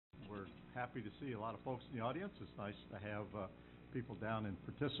happy to see a lot of folks in the audience. It's nice to have people down and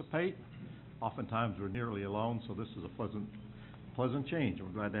participate. Oftentimes we're nearly alone, so this is a pleasant change. We're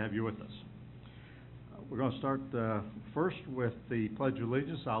glad to have you with us. We're going to start first with the Pledge of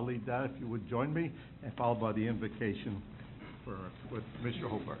Allegiance. I'll lead that if you would join me, and followed by the invocation with Commissioner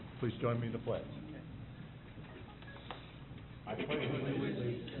Hobart. Please join me in the pledge. I pledge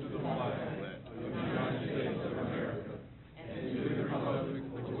allegiance to the flag of the United States of America and to the republic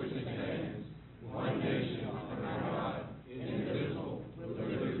for which it stands, one nation under God, indivisible, with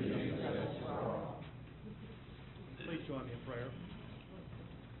liberty and justice for all. Please join me in prayer.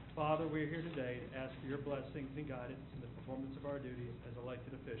 Father, we are here today to ask for your blessings and guidance in the performance of our duties as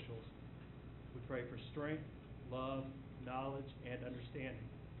elected officials. We pray for strength, love, knowledge, and understanding.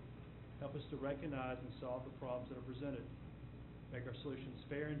 Help us to recognize and solve the problems that are presented. Make our solutions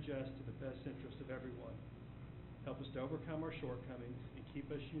fair and just to the best interest of everyone. Help us to overcome our shortcomings and keep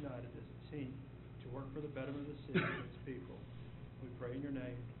us united as a team to work for the betterment of the city and its people. We pray in your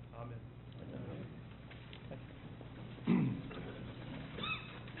name. Amen.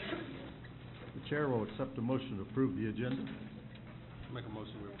 The chair will accept a motion to approve the agenda. Make a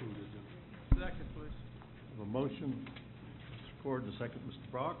motion to approve the agenda. Second, please. I have a motion, Mr. Cord, a second, Mr.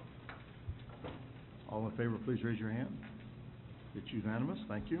 Brock. All in favor, please raise your hand. It's unanimous.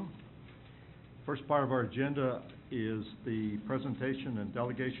 Thank you. First part of our agenda is the presentation and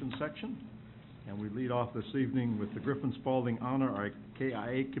delegation section, and we lead off this evening with the Griffin Spalding Honor, our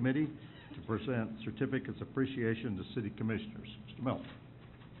KIA Committee, to present certificates of appreciation to City Commissioners. Mr. Melton.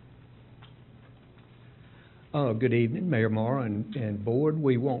 Good evening, Mayor Morrow and Board.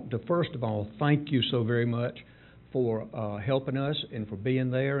 We want to, first of all, thank you so very much for helping us and for being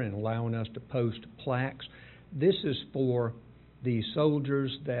there and allowing us to post plaques. This is for the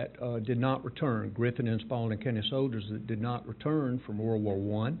soldiers that did not return, Griffin and Spalding County soldiers that did not return from World War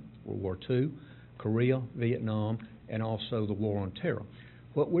I, World War II, Korea, Vietnam, and also the War on Terror.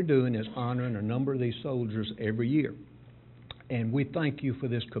 What we're doing is honoring a number of these soldiers every year. And we thank you for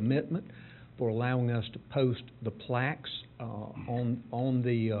this commitment, for allowing us to post the plaques on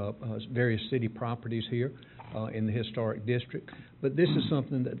the various city properties here in the historic district. But this is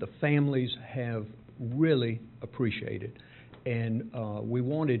something that the families have really appreciated. And we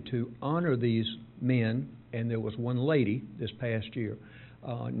wanted to honor these men, and there was one lady this past year,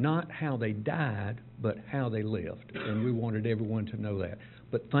 not how they died, but how they lived. And we wanted everyone to know that.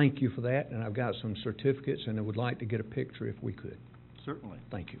 But thank you for that, and I've got some certificates, and I would like to get a picture if we could. Certainly.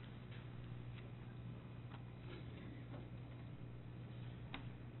 Thank you.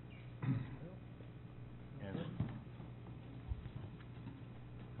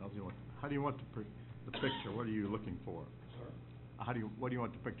 How do you want the picture? What are you looking for? Sir? What do you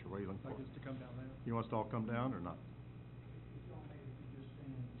want the picture? What are you looking for? Like us to come down there? You want us to all come down or not?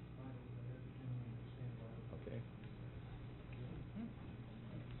 Okay.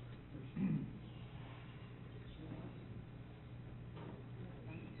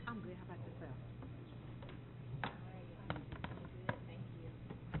 I'm good. How about yourself?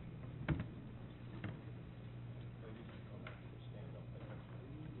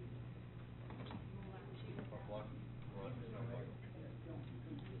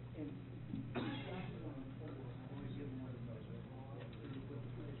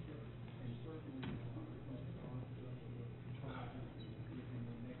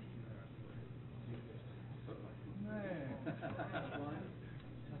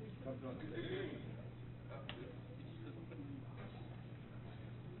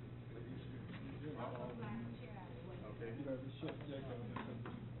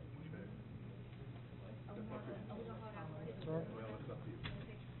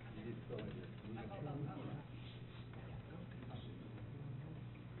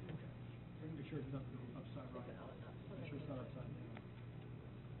 Make sure it's not upside right. Make sure it's not upside down.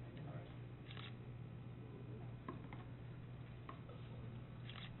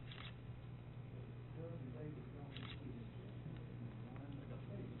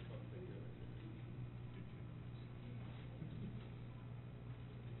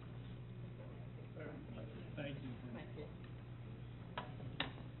 Thank you.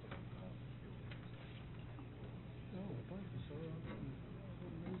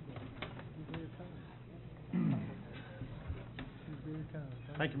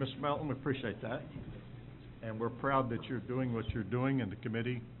 Thank you, Mr. Melton. We appreciate that. And we're proud that you're doing what you're doing, and the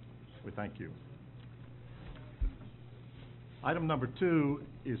committee, we thank you. Item number 2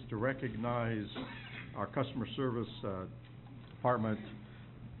 is to recognize our customer service department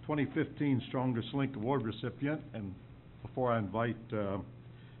 2015 Strongest Link Award recipient. And before I invite Mr.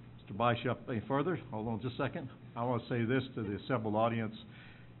 Bishop any further, hold on just a second. I want to say this to the assembled audience.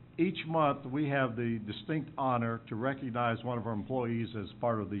 each month, we have the distinct honor to recognize one of our employees as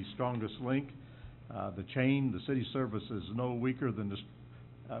part of the strongest link. The chain, the city service is no weaker than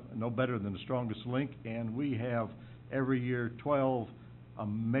no better than the strongest link, and we have every year 12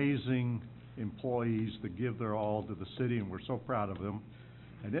 amazing employees that give their all to the city, and we're so proud of them.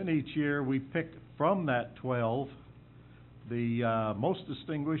 And then each year, we pick from that 12 the most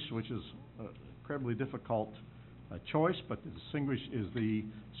distinguished, which is an incredibly difficult choice, but the distinguished is the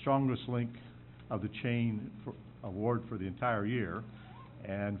strongest link of the chain award for the entire year.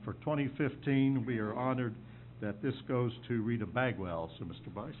 And for 2015, we are honored that this goes to Rita Bagwell. So,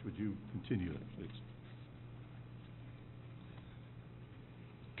 Mr. Bice, would you continue that, please?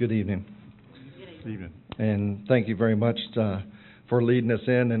 Good evening. Good evening. And thank you very much for leading us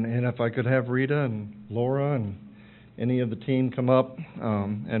in. And if I could have Rita and Laura and any of the team come up,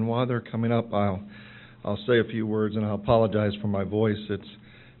 and while they're coming up, I'll say a few words, and I'll apologize for my voice. It's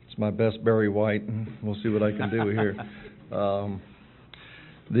my best Barry White, and we'll see what I can do here.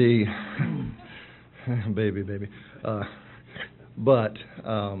 Baby. But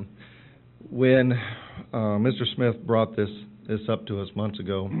when Mr. Smith brought this up to us months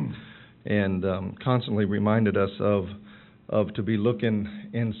ago, and constantly reminded us of to be looking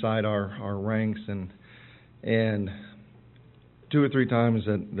inside our ranks, and 2 or 3 times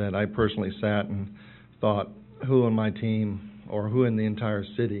that I personally sat and thought, who on my team or who in the entire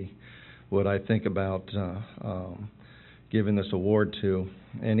city would I think about giving this award to?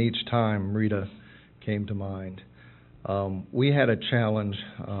 And each time Rita came to mind. We had a challenge.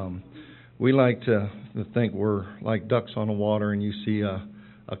 We like to think we're like ducks on the water, and you see a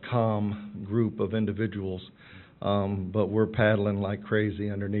calm group of individuals, but we're paddling like crazy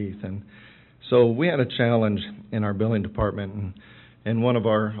underneath. And so we had a challenge in our billing department, and one of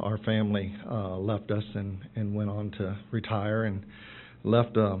our family left us and went on to retire and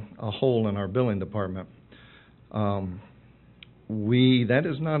left a hole in our billing department. That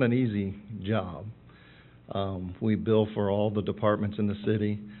is not an easy job. We bill for all the departments in the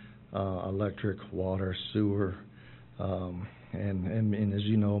city, electric, water, sewer, and as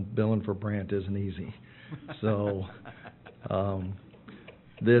you know, billing for Brant isn't easy. So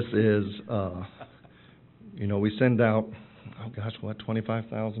this is, we send out,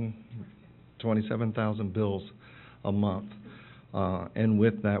 27,000 bills a month. And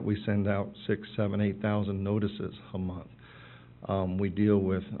with that, we send out 6,000, 7,000, 8,000 notices a month. We deal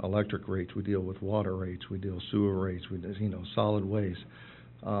with electric rates, we deal with water rates, we deal with sewer rates, we do, solid waste.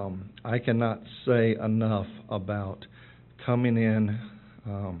 I cannot say enough about coming in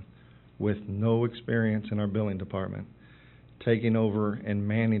with no experience in our billing department, taking over and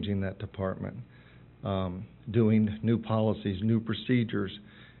managing that department, doing new policies, new procedures,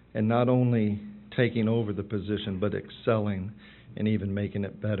 and not only taking over the position, but excelling and even making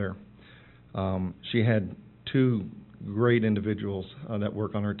it better. She had 2 great individuals that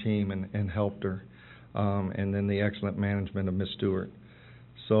work on her team and helped her, and then the excellent management of Ms. Stewart.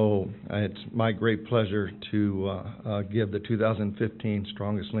 So it's my great pleasure to give the 2015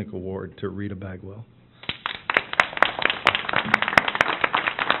 Strongest Link Award to Rita Bagwell.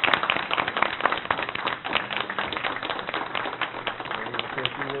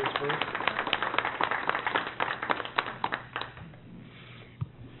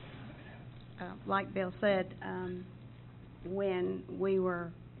 Like Bill said, when we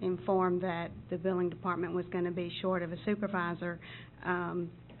were informed that the billing department was going to be short of a supervisor,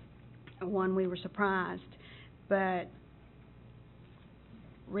 we were surprised. But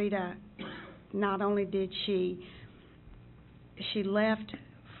Rita, not only did she left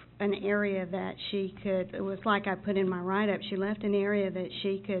an area that she could, it was like I put in my write-up, she left an area that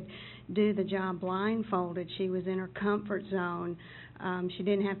she could do the job blindfolded. She was in her comfort zone. She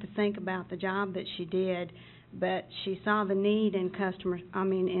didn't have to think about the job that she did, but she saw the need in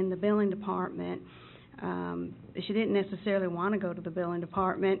in the billing department. She didn't necessarily want to go to the billing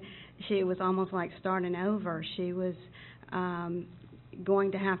department. She was almost like starting over. She was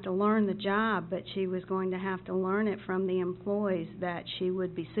going to have to learn the job, but she was going to have to learn it from the employees that she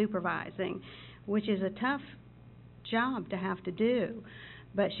would be supervising, which is a tough job to have to do.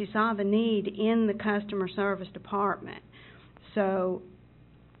 But she saw the need in the customer service department. So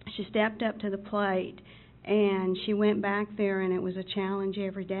she stepped up to the plate, and she went back there, and it was a challenge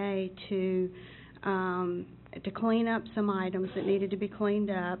every day to clean up some items that needed to be cleaned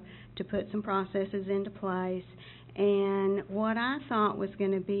up, to put some processes into place. And what I thought was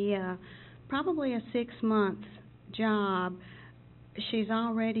going to be probably a 6-month job, she's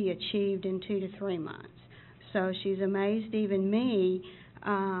already achieved in 2 to 3 months. So she's amazed even me,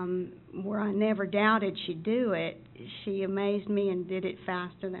 where I never doubted she'd do it. she amazed me and did it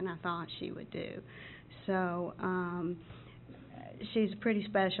faster than I thought she would do. So, she's a pretty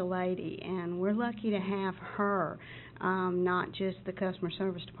special lady, and we're lucky to have her. Not just the customer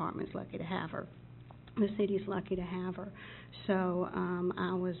service department's lucky to have her. The city's lucky to have her. So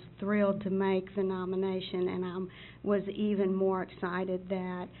I was thrilled to make the nomination, and I was even more excited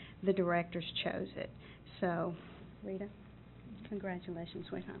that the directors chose it. So, Rita, congratulations,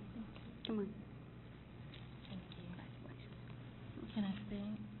 sweetheart. Come on. Can I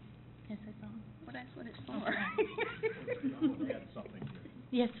sing? Can I say something? Well, that's what it's for. I'm going to add something here,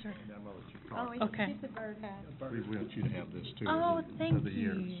 Yes, sir. and then I'm going to let you Oh, talk. it's Okay. the bird hat. We want you to have this too, Oh, of the thank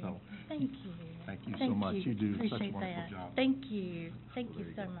year, you. so. Thank you. Thank you so much. You do such a Appreciate wonderful that. job. Thank you. Thank you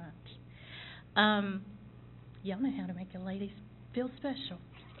There so you go. much. Y'all know how to make a lady feel special.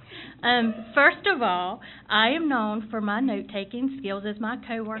 First of all, I am known for my note-taking skills, as my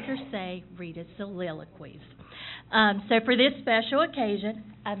coworkers say, Rita's soliloquies. So for this special occasion,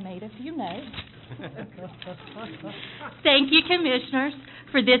 I made a few notes. Thank you, Commissioners,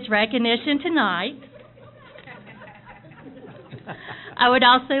 for this recognition tonight. I would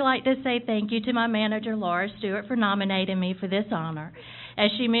also like to say thank you to my manager, Laura Stewart, for nominating me for this honor. As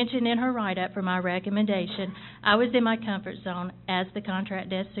she mentioned in her write-up for my recommendation, I was in my comfort zone as the contract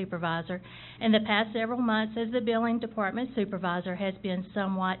desk supervisor, and the past several months as the billing department supervisor has been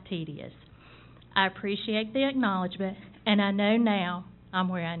somewhat tedious. I appreciate the acknowledgement, and I know now I'm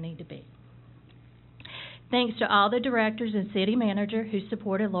where I need to be. Thanks to all the directors and city manager who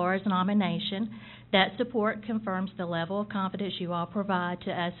supported Laura's nomination. That support confirms the level of confidence you all provide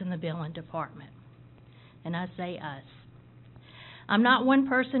to us in the billing department. And I say us. I'm not one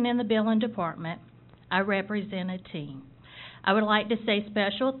person in the billing department. I represent a team. I would like to say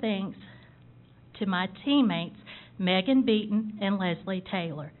special thanks to my teammates, Megan Beaton and Leslie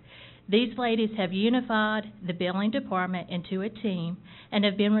Taylor. These ladies have unified the billing department into a team and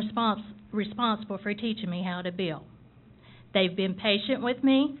have been responsible for teaching me how to bill. They've been patient with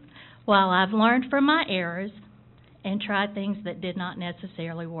me while I've learned from my errors and tried things that did not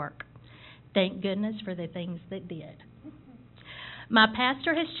necessarily work. Thank goodness for the things that did. My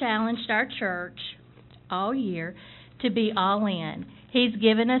pastor has challenged our church all year to be all in. He's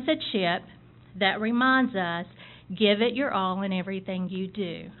given us a chip that reminds us, give it your all in everything you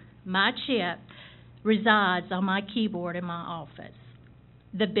do. My chip resides on my keyboard in my office.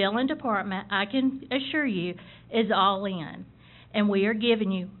 The billing department, I can assure you, is all in, and we are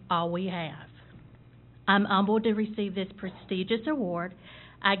giving you all we have. I'm humbled to receive this prestigious award.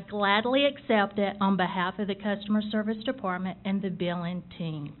 I gladly accept it on behalf of the customer service department and the billing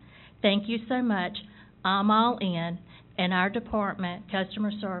team. Thank you so much. I'm all in, and our department,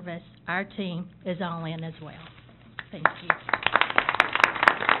 customer service, our team is all in as well. Thank you.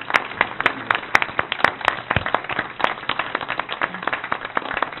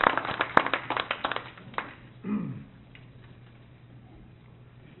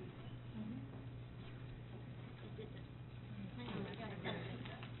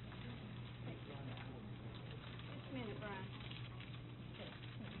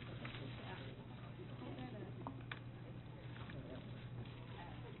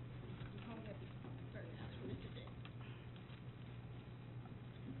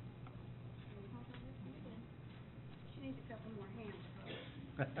 She needs a couple more hands.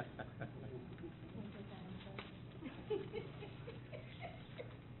 Okay.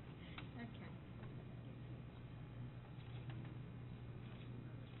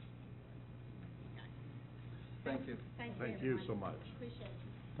 Thank you. Thank you, Thank you everyone. so much. Appreciate it.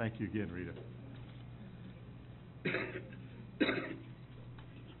 Thank you again, Rita.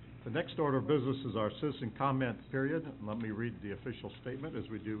 The next order of business is our citizen comment period. Let me read the official statement as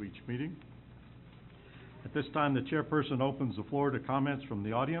we do each meeting. At this time, the chairperson opens the floor to comments from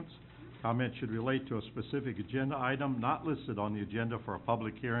the audience. Comments should relate to a specific agenda item not listed on the agenda for a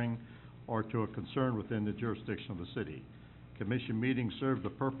public hearing or to a concern within the jurisdiction of the city. Commission meetings serve the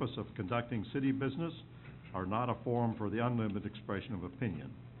purpose of conducting city business, are not a forum for the unlimited expression of opinion.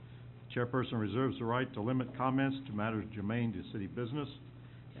 Chairperson reserves the right to limit comments to matters germane to city business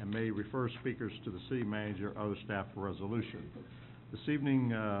and may refer speakers to the city manager or other staff for resolution. This evening,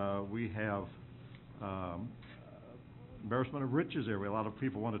 we have embarrassment of riches there. We have a lot of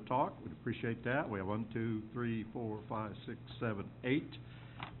people want to talk. We'd appreciate that. We have 1, 2, 3, 4, 5, 6, 7, 8,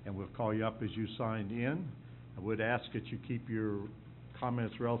 and we'll call you up as you signed in. I would ask that you keep your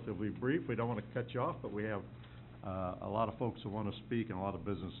comments relatively brief. We don't want to cut you off, but we have a lot of folks who want to speak and a lot of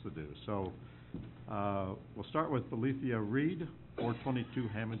business to do. So we'll start with Alethea Reed, 422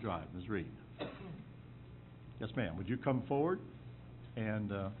 Hammond Drive. Ms. Reed. Yes, ma'am. Would you come forward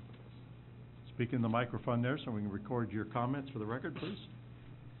and speak speak in the microphone there so we can record your comments for the record, please.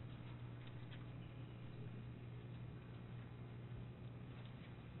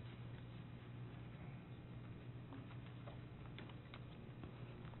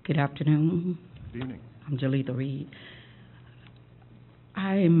 Good afternoon. Good evening. I'm Jolita Reed.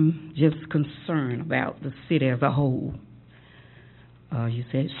 I'm just concerned about the city as a whole. You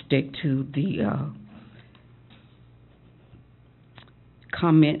said stick to the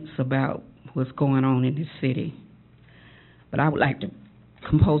comments about what's going on in the city. But I would like to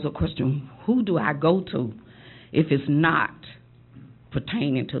compose a question. Who do I go to if it's not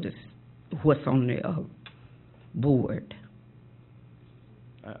pertaining to this, what's on the board?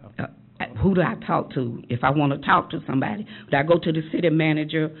 Who do I talk to if I want to talk to somebody? Do I go to the city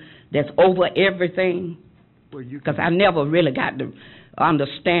manager that's over everything? Well, Because I never really got the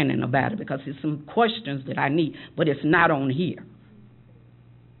understanding about it, because there's some questions that I need, but it's not on here.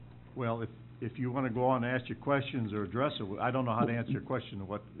 Well, if you want to go on and ask your questions or address it, I don't know how to answer your question,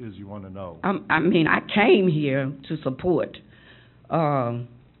 what is you want to know. I mean, I came here to support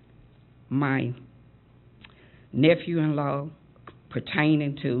my nephew-in-law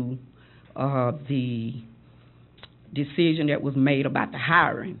pertaining to the decision that was made about the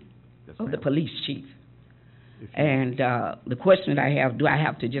hiring Yes, of the ma'am. police chief. If you- And the question that I have, do I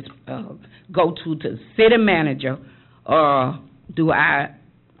have to just go to the city manager, or do I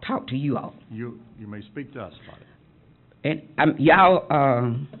talk to you all? You may speak to us about it. And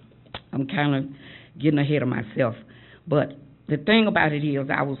I'm kind of getting ahead of myself, but the thing about it is,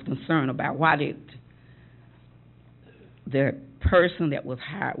 I was concerned about why did the person that was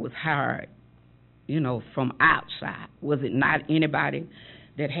hired, from outside. Was it not anybody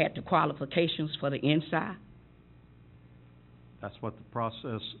that had the qualifications for the inside? That's what the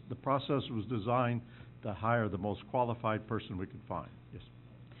process was designed to hire the most qualified person we could find, yes,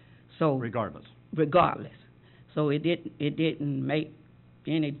 So regardless. So it didn't make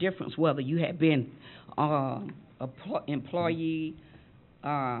any difference whether you had been employee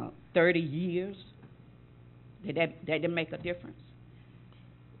 30 years. That didn't make a difference.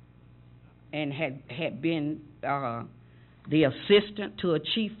 And had been the assistant to a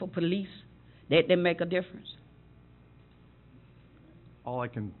chief of police, that didn't make a difference. All I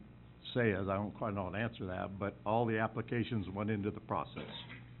can say is, I don't quite know how to answer that, but all the applications went into the process.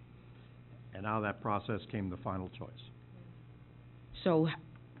 And out of that process came the final choice. So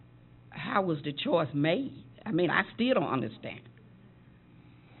how was the choice made? I mean, I still don't understand.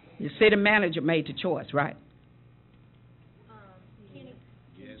 The city manager made the choice, right? Kenny,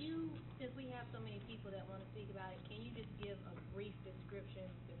 can you, since we have so many people that want to speak about it, can you just give a brief description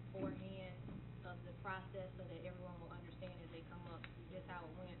beforehand of the process so that everyone will understand as they come up, just how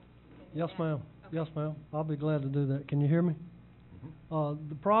it went? Yes, ma'am. Okay. Yes, ma'am. I'll be glad to do that. Can you hear me?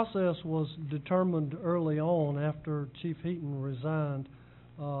 The process was determined early on after Chief Heaton resigned.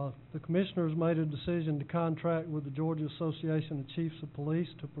 The commissioners made a decision to contract with the Georgia Association of Chiefs of Police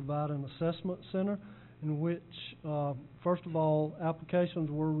to provide an assessment center in which, first of all, applications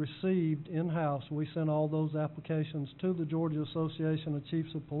were received in-house. We sent all those applications to the Georgia Association of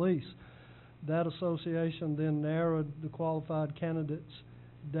Chiefs of Police. That association then narrowed the qualified candidates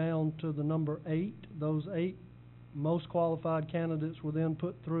down to the number 8. Those 8 most qualified candidates were then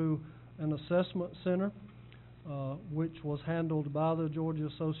put through an assessment center, which was handled by the Georgia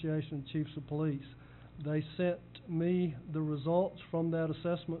Association of Chiefs of Police. They sent me the results from that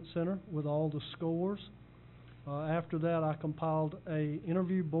assessment center with all the scores. After that, I compiled an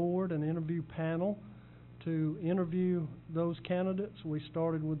interview board, an interview panel to interview those candidates. We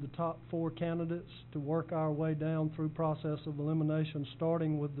started with the top 4 candidates to work our way down through process of elimination,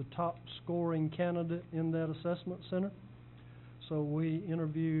 starting with the top scoring candidate in that assessment center. So we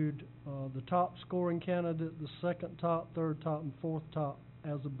interviewed the top scoring candidate, the second top, third top, and fourth top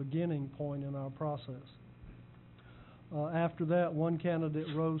as a beginning point in our process. After that, one candidate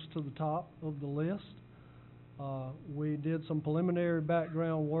rose to the top of the list. We did some preliminary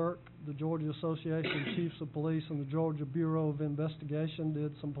background work. The Georgia Association of Chiefs of Police and the Georgia Bureau of Investigation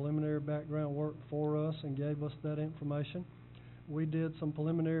did some preliminary background work for us and gave us that information. We did some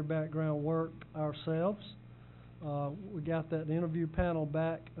preliminary background work ourselves. We got that interview panel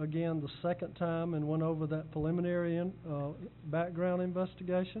back again the second time and went over that preliminary background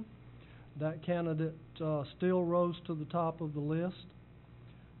investigation. That candidate still rose to the top of the list.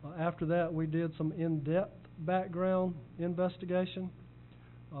 After that, we did some in-depth background investigation.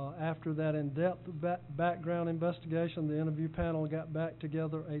 After that in-depth background investigation, the interview panel got back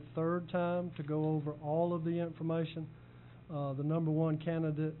together a third time to go over all of the information. The number 1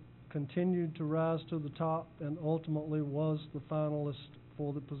 candidate continued to rise to the top and ultimately was the finalist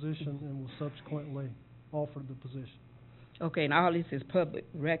for the position and was subsequently offered the position. Okay, and all this is public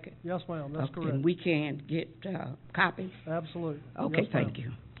record? Yes, ma'am, that's Okay, correct. and we can get, copies? Absolutely. Okay, Yes, thank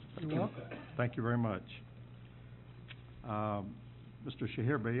ma'am. you. You're welcome. Thank you very much. Mr.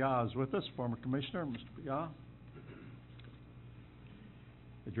 Shahir Bayah is with us, former commissioner. Mr. Bayah.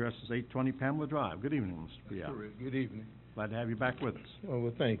 Address is 820 Pamela Drive. Good evening, Mr. Bayah. Correct. Good evening. Glad to have you back with us.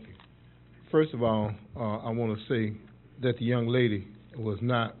 Well, thank you. First of all, I want to say that the young lady was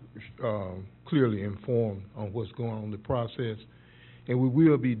not clearly informed on what's going on in the process, and we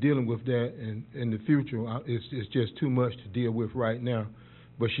will be dealing with that in the future. It's just too much to deal with right now,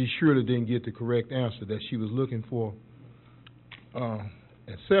 but she surely didn't get the correct answer that she was looking for. And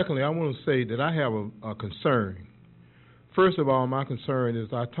secondly, I want to say that I have a concern. First of all, my concern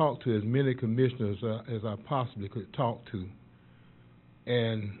is I talked to as many commissioners as I possibly could talk to,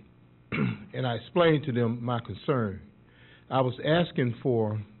 and I explained to them my concern. I was asking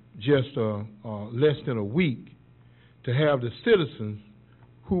for just less than a week to have the citizens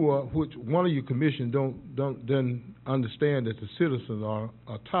which one of you commissioners doesn't understand that the citizens are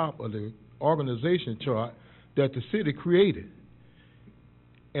top of the organization chart that the city created.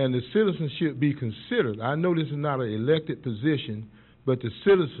 And the citizens should be considered. I know this is not an elected position, but the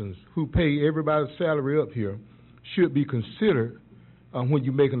citizens who pay everybody's salary up here should be considered when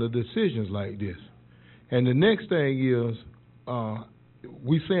you're making the decisions like this. And the next thing is,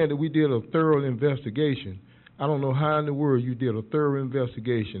 we saying that we did a thorough investigation. I don't know how in the world you did a thorough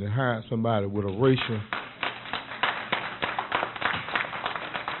investigation and hired somebody with a racial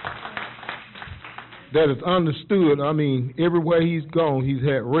that is understood. I mean, everywhere he's gone, he's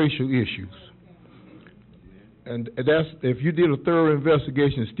had racial issues. And that's, if you did a thorough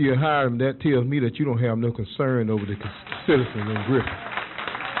investigation and still hire him, that tells me that you don't have no concern over the citizens in Griffin.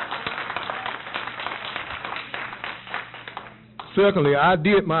 Secondly, I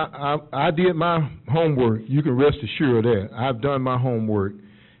did my homework. You can rest assured of that. I've done my homework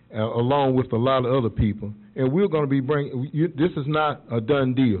along with a lot of other people. And we're going to be this is not a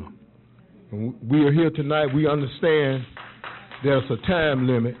done deal. We are here tonight. We understand there's a time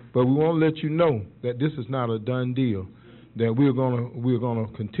limit, but we want to let you know that this is not a done deal. That we're gonna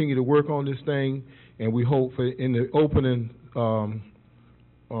continue to work on this thing, and we hope for in the opening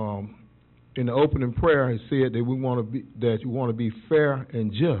prayer, he said that you want to be fair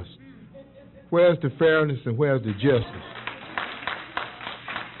and just. Where's the fairness and where's the justice?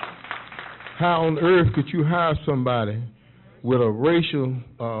 How on earth could you hire somebody with a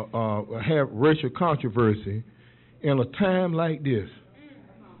have racial controversy in a time like this?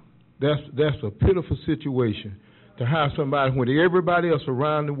 That's a pitiful situation to hire somebody when everybody else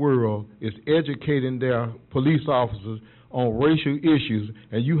around the world is educating their police officers on racial issues,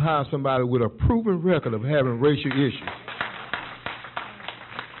 and you hire somebody with a proven record of having racial issues.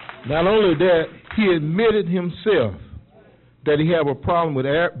 Not only that, he admitted himself that he had a problem with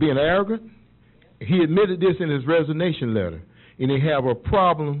being arrogant. He admitted this in his resignation letter. And he have a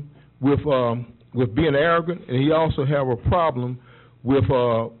problem with being arrogant, and he also have a problem with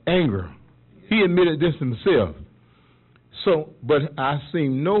anger. He admitted this himself. So, but I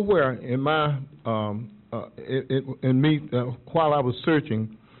seen nowhere in my while I was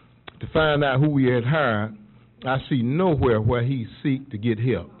searching to find out who we had hired, I see nowhere where he seek to get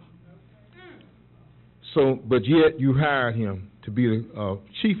help. So, but yet you hired him to be the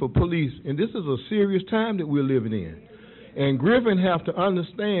chief of police, and this is a serious time that we're living in. And Griffin have to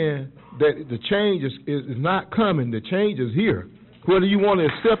understand that the change is not coming. The change is here, whether you want to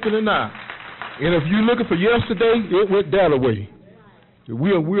accept it or not. And if you're looking for yesterday, it went that away.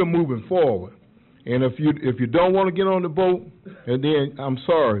 We're moving forward. And if you don't want to get on the boat, and then I'm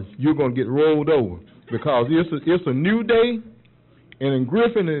sorry, you're going to get rolled over, because it's a new day. And in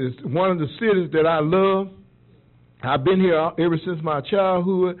Griffin is one of the cities that I love. I've been here ever since my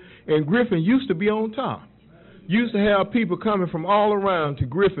childhood, and Griffin used to be on top. Used to have people coming from all around to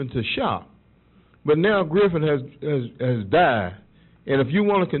Griffin to shop. But now Griffin has died. And if you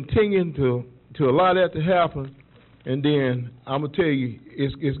want to continue to allow that to happen, and then I'm going to tell you,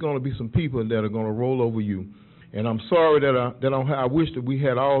 it's going to be some people that are going to roll over you. And I'm sorry that I wish that we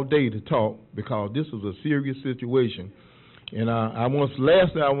had all day to talk, because this is a serious situation. And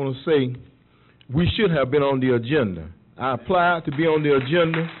lastly, I want to say, we should have been on the agenda. I applied to be on the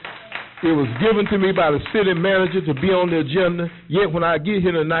agenda. It was given to me by the city manager to be on the agenda, yet when I get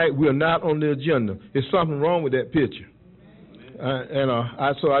here tonight, we're not on the agenda. There's something wrong with that picture.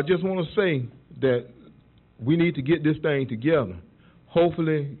 So I just want to say that we need to get this thing together.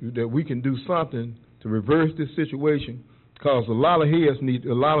 Hopefully that we can do something to reverse this situation, because a lot of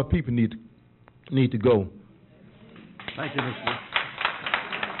people need to go. Thank you, Mr.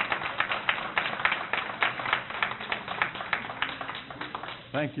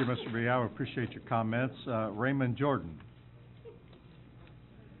 Thank you, Mr. Brial. Appreciate your comments. Raymond Jordan.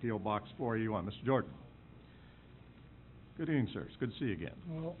 P.O. Box 481. Mr. Jordan. Good evening, sir. It's good to see you again.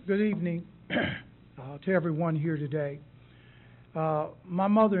 Well, good evening to everyone here today. My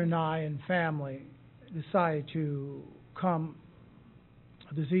mother and I and family decided to come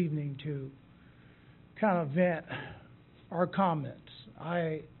this evening to kind of vent our comments.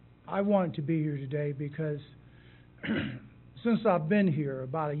 I wanted to be here today because since I've been here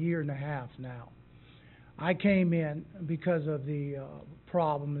about a year and a half now, I came in because of the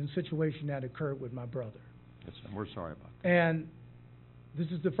problem and situation that occurred with my brother. Yes, and we're sorry about that. And this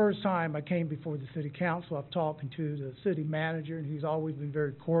is the first time I came before the city council. I've talked to the city manager, and he's always been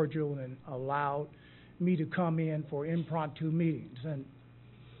very cordial and allowed me to come in for impromptu meetings. And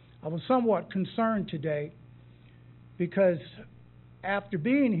I was somewhat concerned today because after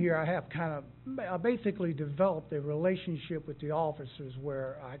being here, I basically developed a relationship with the officers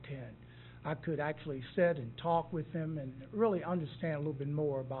where I could actually sit and talk with them and really understand a little bit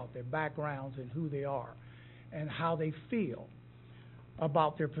more about their backgrounds and who they are and how they feel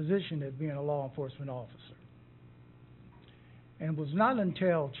about their position as being a law enforcement officer. And it was not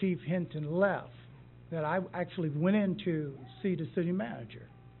until Chief Hinton left that I actually went in to see the city manager.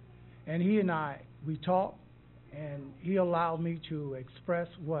 And he and we talked, and he allowed me to express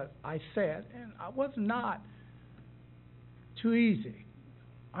what I said, and I was not too easy.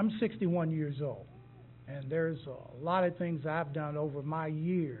 I'm 61 years old, and there's a lot of things I've done over my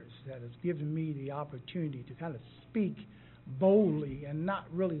years that has given me the opportunity to kind of speak boldly and not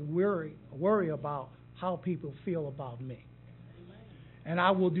really worry about how people feel about me. And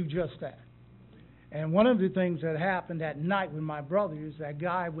I will do just that. And one of the things that happened that night with my brother is that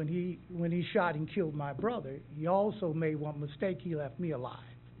guy, when he shot and killed my brother, he also made one mistake. He left me alive.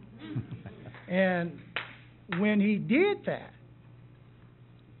 And when he did that,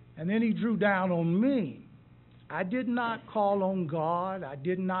 and then he drew down on me, I did not call on God. I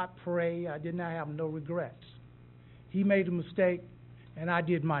did not pray. I did not have no regrets. He made a mistake, and I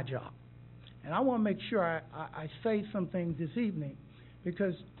did my job. And I want to make sure I say some things this evening,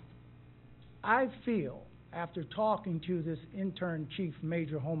 because I feel, after talking to this intern chief,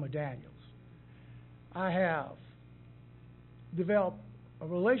 Major Homer Daniels, I have developed a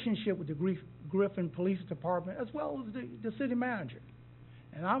relationship with the Griffin Police Department as well as the city manager.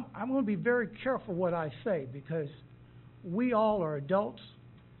 And I'm going to be very careful what I say, because we all are adults,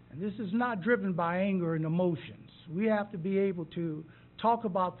 and this is not driven by anger and emotions. We have to be able to talk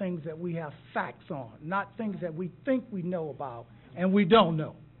about things that we have facts on, not things that we think we know about and we don't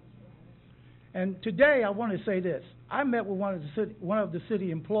know. And today I want to say this. I met with one of the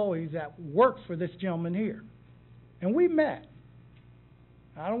city employees that works for this gentleman here. And we met.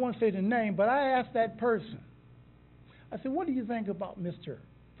 I don't want to say the name, but I asked that person. I said, what do you think about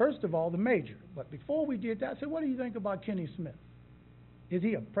first of all, the major? But before we did that, I said, what do you think about Kenny Smith? Is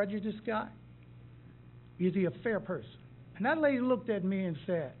he a prejudiced guy? Is he a fair person? And that lady looked at me and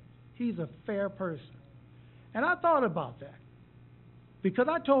said, he's a fair person. And I thought about that. Because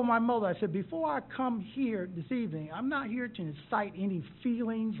I told my mother, I said, before I come here this evening, I'm not here to incite any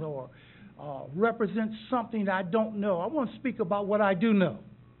feelings or represent something that I don't know. I want to speak about what I do know.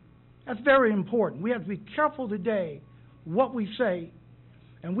 That's very important. We have to be careful today what we say,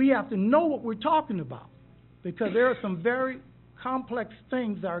 and we have to know what we're talking about, because there are some very complex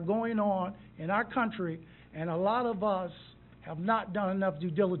things that are going on in our country, and a lot of us have not done enough due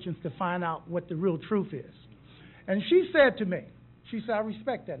diligence to find out what the real truth is. And she said to me, she said, I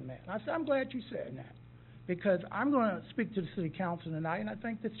respect that man. I said, I'm glad you said that, because I'm going to speak to the city council tonight, and I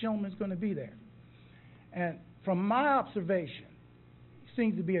think this gentleman's going to be there. And from my observation, he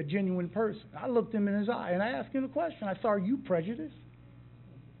seems to be a genuine person. I looked him in his eye, and I asked him a question. I said, are you prejudiced?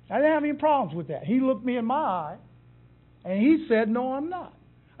 I didn't have any problems with that. He looked me in my eye, and he said, no, I'm not.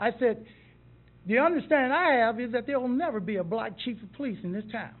 I said, the understanding I have is that there will never be a black chief of police in this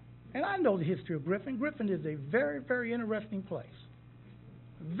town. And I know the history of Griffin. Griffin is a very, very interesting place.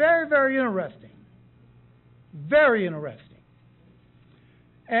 Very, very interesting. Very interesting.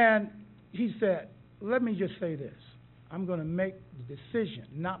 And he said, let me just say this. I'm going to make the decision,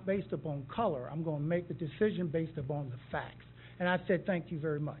 not based upon color. I'm going to make the decision based upon the facts. And I said, thank you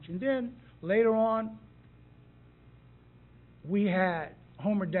very much. And then later on, we had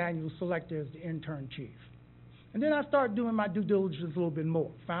Homer Daniels selected as the intern chief. And then I started doing my due diligence a little bit more.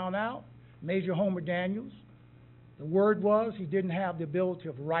 Found out Major Homer Daniels, the word was he didn't have the ability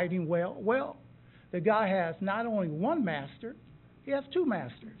of writing well. Well, the guy has not only one master, he has two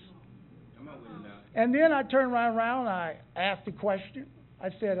masters. And then I turned around, I asked a question. I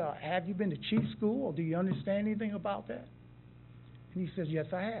said, have you been to chief school, or do you understand anything about that? And he says, yes,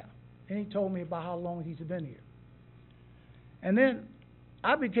 I have. And he told me about how long he's been here. And then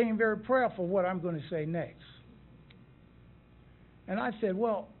I became very prayerful what I'm going to say next. And I said,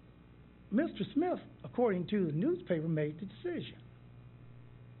 well, Mr. Smith, according to the newspaper, made the decision.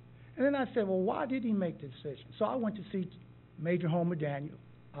 And then I said, well, why did he make the decision? So I went to see Major Homer Daniel.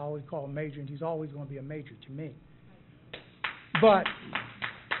 I always call him Major, and he's always going to be a major to me.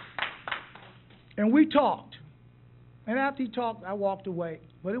 And we talked. And after he talked, I walked away.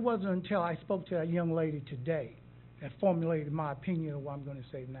 But it wasn't until I spoke to that young lady today that formulated my opinion of what I'm going to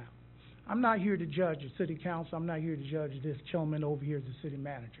say now. I'm not here to judge the city council. I'm not here to judge this gentleman over here as the city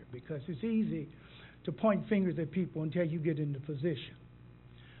manager, because it's easy to point fingers at people until you get into position.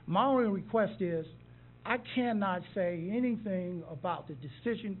 My only request is I cannot say anything about the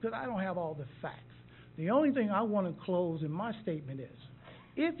decision because I don't have all the facts. The only thing I want to close in my statement is,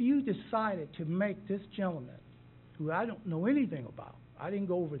 if you decided to make this gentleman, who I don't know anything about, I didn't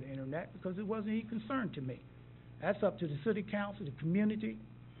go over the internet because it wasn't any concern to me. That's up to the city council, the community,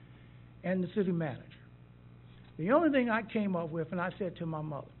 and the city manager. The only thing I came up with, and I said to my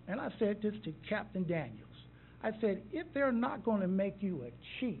mother, and I said this to Captain Daniels, I said, if they're not going to make you a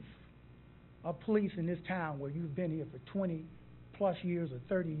chief of police in this town where you've been here for 20 plus years or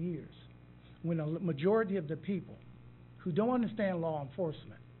 30 years, when the majority of the people who don't understand law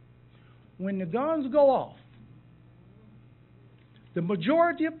enforcement, when the guns go off, the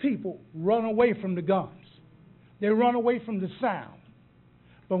majority of people run away from the guns. They run away from the sound.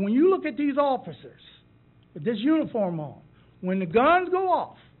 But when you look at these officers with this uniform on, when the guns go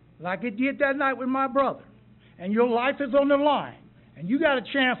off, like it did that night with my brother, and your life is on the line, and you got a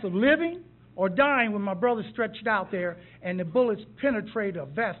chance of living or dying when my brother stretched out there and the bullets penetrated a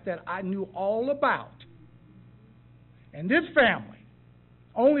vest that I knew all about. And this family,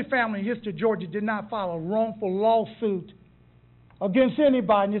 only family in history of Georgia, did not file a wrongful lawsuit against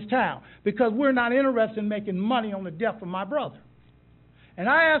anybody in this town because we're not interested in making money on the death of my brother. And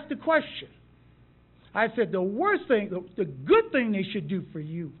I asked the question. I said, the worst thing, the good thing they should do for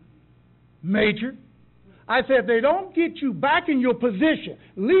you, Major, I said, if they don't get you back in your position,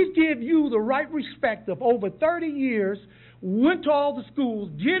 at least give you the right respect of over 30 years, went to all the schools,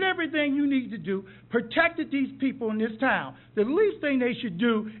 did everything you need to do, protected these people in this town. The least thing they should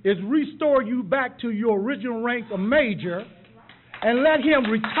do is restore you back to your original rank of major and let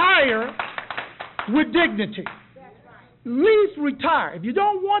him retire with dignity. At least retire. If you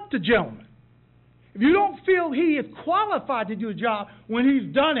don't want the gentleman, if you don't feel he is qualified to do the job when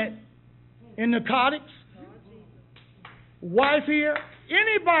he's done it in narcotics, wife here,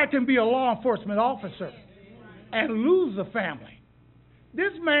 anybody can be a law enforcement officer and lose a family.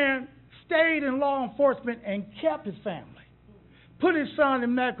 This man stayed in law enforcement and kept his family. Put his son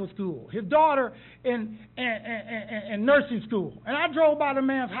in medical school, his daughter in nursing school. And I drove by the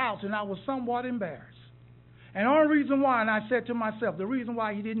man's house and I was somewhat embarrassed. And the only reason why, and I said to myself, the reason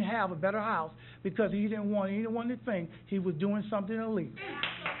why he didn't have a better house, because he didn't want anyone to think he was doing something illegal.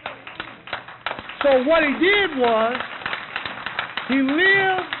 So what he did was,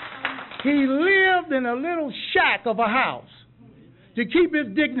 he lived in a little shack of a house to keep his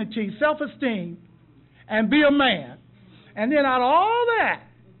dignity, self-esteem, and be a man. And then out of all that,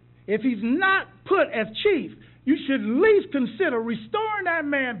 if he's not put as chief, you should at least consider restoring that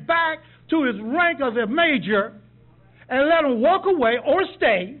man back to his rank as a major and let him walk away or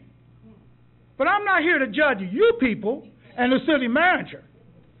stay. But I'm not here to judge you people and the city manager.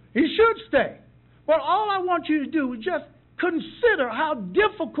 He should stay. But all I want you to do is just consider how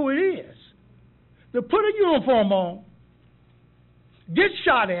difficult it is to put a uniform on, get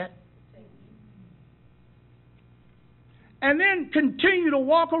shot at, and then continue to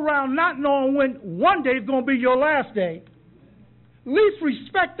walk around not knowing when one day is going to be your last day. At least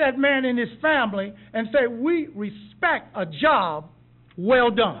respect that man and his family and say, we respect a job well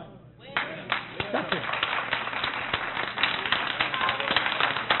done. That's it.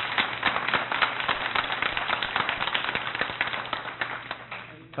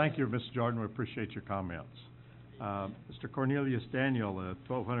 Thank you, Mr. Jordan. We appreciate your comments. Mr. Cornelius Daniel,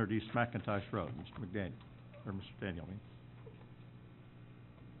 1200 East McIntosh Road. Mr. McDaniel, or Mr. Daniel.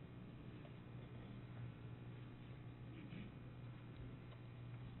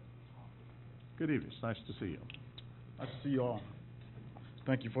 Good evening. It's nice to see you. Nice to see you all.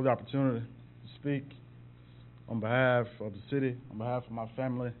 Thank you for the opportunity to speak on behalf of the city, on behalf of my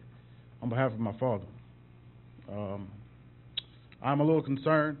family, on behalf of my father. I'm a little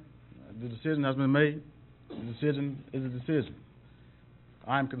concerned. The decision has been made. The decision is a decision.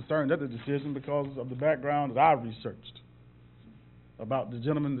 I'm concerned at the decision because of the background that I researched about the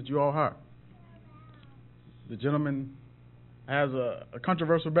gentleman that you all hired. The gentleman has a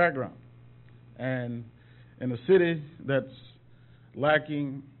controversial background. And in a city that's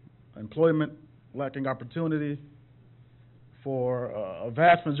lacking employment, lacking opportunity for a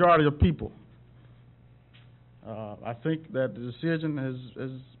vast majority of people, I think that the decision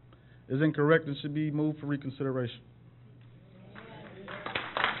is incorrect and should be moved for reconsideration.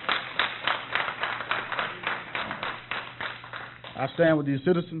 I stand with these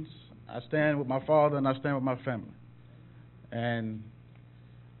citizens, I stand with my father, and I stand with my family. And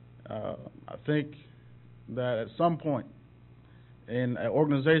I think that at some point, in an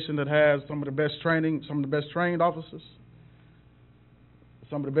organization that has some of the best training, some of the best trained officers,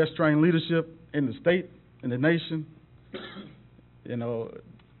 some of the best trained leadership in the state, in the nation, you know,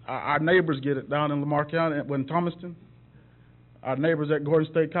 our neighbors get it down in Lamar County, in Thomaston. Our neighbors at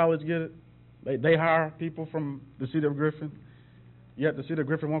Gordon State College get it. They hire people from the city of Griffin, yet the city of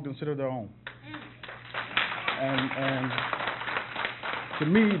Griffin won't consider their own. And to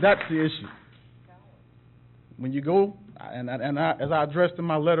me, that's the issue. When you go, as I addressed in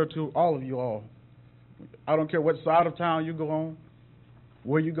my letter to all of you all, I don't care what side of town you go on,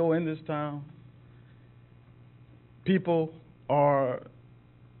 where you go in this town, people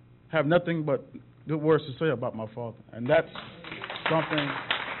have nothing but good words to say about my father, and that's something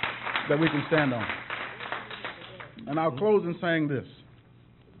that we can stand on. And I'll close in saying this.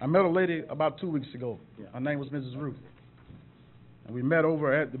 I met a lady about 2 weeks ago. Her name was Mrs. Ruth. And we met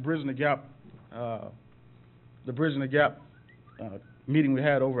over at the Bridging the Gap, meeting we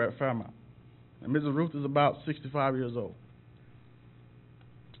had over at Fairmount. And Mrs. Ruth is about 65 years old.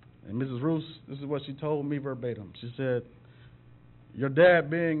 And Mrs. Ruth, this is what she told me verbatim. She said, "Your dad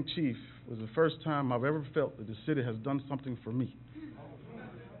being chief was the first time I've ever felt that the city has done something for me."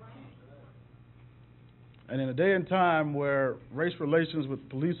 And in a day and time where race relations with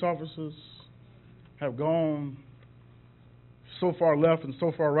police officers have gone so far left and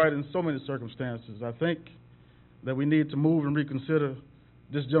so far right in so many circumstances, I think that we need to move and reconsider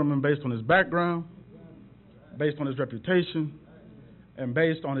this gentleman based on his background, based on his reputation, and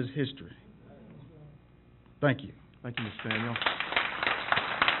based on his history. Thank you. Thank you, Mr. Daniel.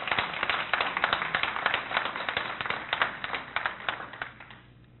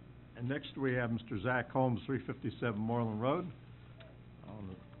 And next we have Mr. Zach Holmes, 357 Moreland Road,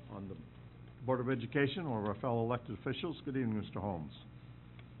 on the Board of Education, one of our fellow elected officials. Good evening, Mr. Holmes.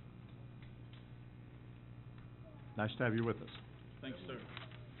 Nice to have you with us. Thanks, sir.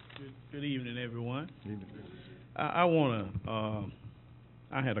 Good evening, everyone. Good evening.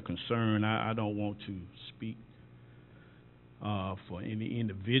 I had a concern. I don't want to speak for any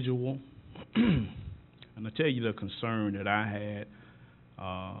individual. And I tell you the concern that I had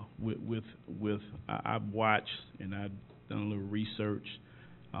I've watched and I've done a little research.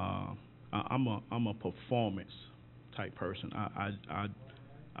 I'm a performance type person.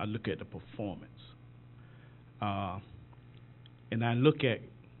 I look at the performance. And I look at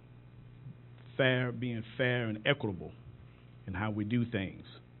being fair and equitable in how we do things,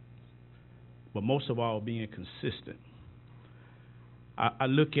 but most of all being consistent. I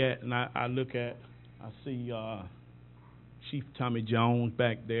see Chief Tommy Jones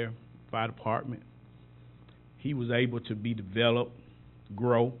back there, fire department. He was able to be developed,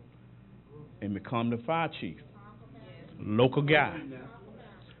 grow, and become the fire chief. Local guy.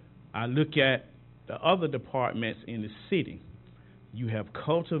 I look at the other departments in the city. You have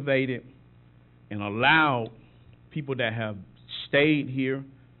cultivated and allowed people that have stayed here,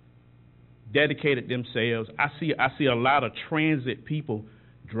 dedicated themselves. I see a lot of transit people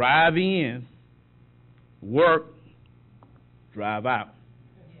drive in, work, drive out.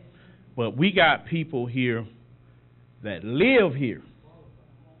 But we got people here that live here.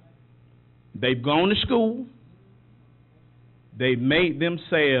 They've gone to school. They've made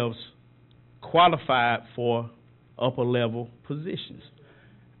themselves qualified for upper level positions.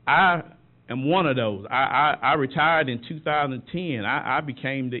 I am one of those. I retired in 2010. I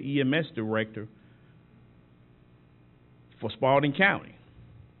became the EMS director for Spalding County.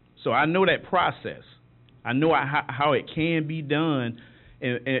 So I know that process. I know how it can be done.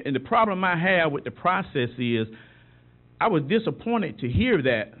 And the problem I have with the process is I was disappointed to hear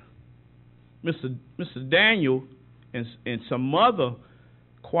that Mr. Daniel and some other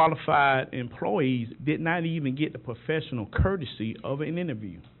qualified employees did not even get the professional courtesy of an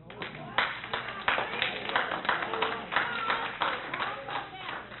interview.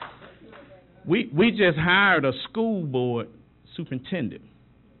 We just hired a school board superintendent.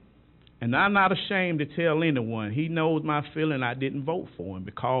 And I'm not ashamed to tell anyone. He knows my feeling. I didn't vote for him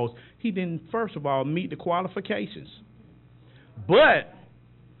because he didn't, first of all, meet the qualifications. But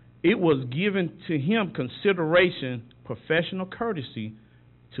it was given to him consideration professional courtesy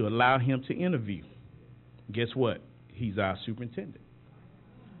to allow him to interview. Guess what? He's our superintendent.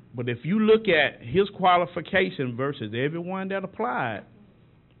 But if you look at his qualification versus everyone that applied,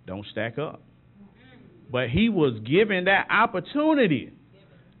 don't stack up. But he was given that opportunity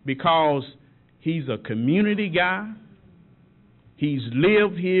because he's a community guy. He's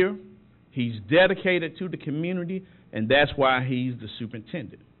lived here. He's dedicated to the community, and that's why he's the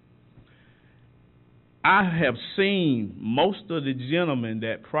superintendent. I have seen most of the gentlemen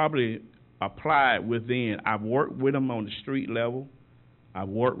that probably applied within. I've worked with them on the street level. I've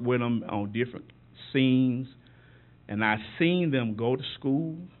worked with them on different scenes, and I've seen them go to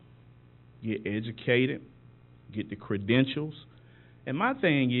school, get educated, get the credentials. And my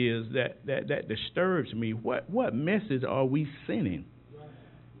thing is that disturbs me. What message are we sending?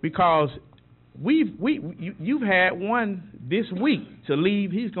 Because you've had one this week to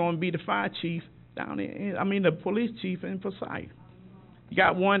leave. He's going to be the fire chief down there. The police chief in Forsyth. You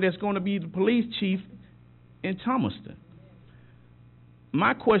got one that's going to be the police chief in Thomaston.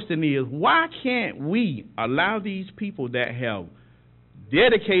 My question is, why can't we allow these people that have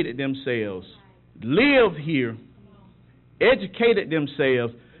dedicated themselves, lived here, educated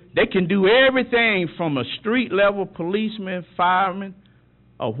themselves, they can do everything from a street level policeman, fireman,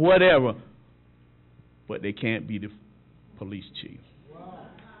 or whatever, but they can't be the police chief.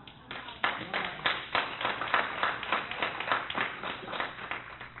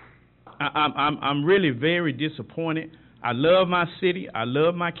 I'm really very disappointed. I love my city. I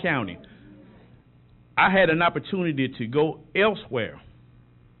love my county. I had an opportunity to go elsewhere,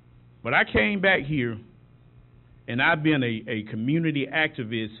 but I came back here, and I've been a community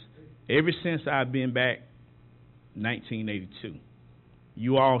activist ever since I've been back 1982.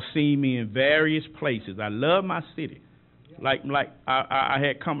 You all see me in various places. I love my city. Like I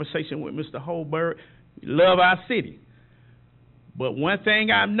had conversation with Mr. Holberg. We love our city. But one thing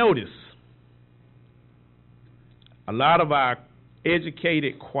I've noticed, a lot of our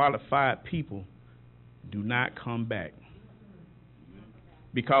educated, qualified people do not come back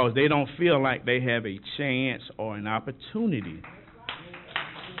because they don't feel like they have a chance or an opportunity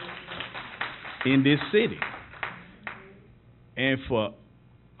in this city. And for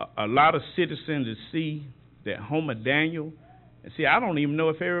a lot of citizens to see that Homer Daniel, and see, I don't even know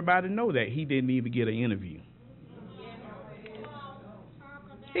if everybody know that he didn't even get an interview.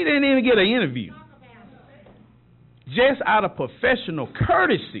 He didn't even get an interview. Just out of professional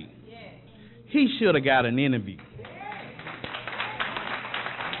courtesy, he should have got an interview.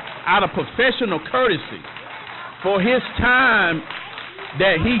 Out of professional courtesy for his time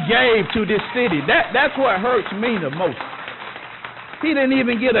that he gave to this city. That's what hurts me the most. He didn't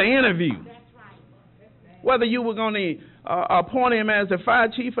even get an interview. Whether you were going to appoint him as the fire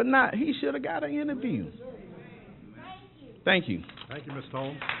chief or not, he should have got an interview. Thank you. Thank you, Mr.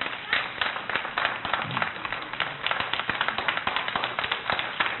 Holmes.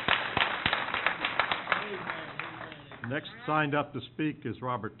 Next signed up to speak is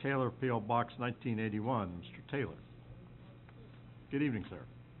Robert Taylor, P.O. Box 1981. Mr. Taylor. Good evening, sir.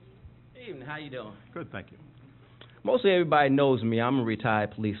 Good evening. How you doing? Good, thank you. Mostly everybody knows me. I'm a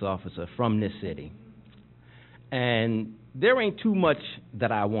retired police officer from this city. And there ain't too much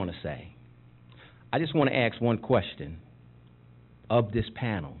that I want to say. I just want to ask one question of this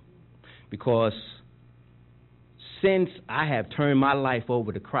panel. Because since I have turned my life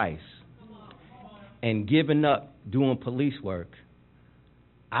over to Christ and given up doing police work,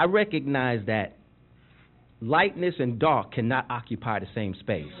 I recognize that lightness and dark cannot occupy the same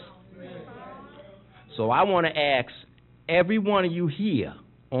space. So I want to ask every one of you here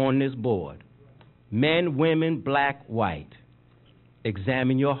on this board, men, women, black, white,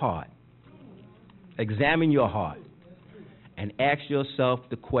 examine your heart. Examine your heart and ask yourself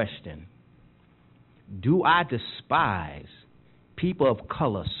the question, do I despise people of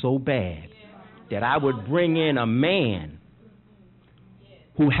color so bad that I would bring in a man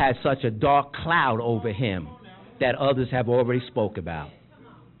who has such a dark cloud over him that others have already spoke about?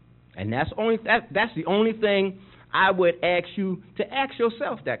 And that's the only thing I would ask you to ask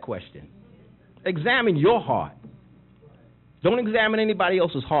yourself that question. Examine your heart. Don't examine anybody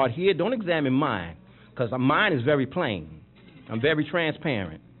else's heart here. Don't examine mine, because mine is very plain. I'm very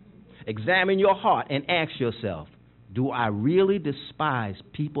transparent. Examine your heart and ask yourself, do I really despise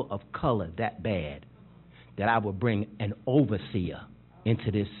people of color that bad that I would bring an overseer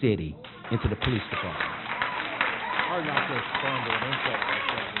into this city, into the police department? Hard not to respond to an insult like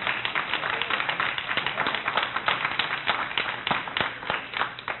that.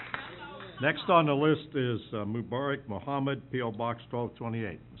 Next on the list is Mubarak Muhammad, P.O. Box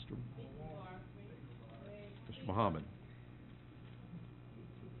 1228. Mr. Muhammad.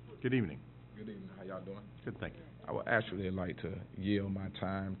 Good evening. Good evening. How y'all doing? Good, thank you. I would actually like to yield my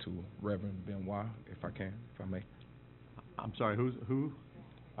time to Reverend Benoit, if I can, if I may. I'm sorry, who? This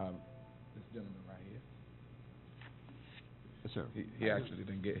gentleman right here. Yes, sir. He actually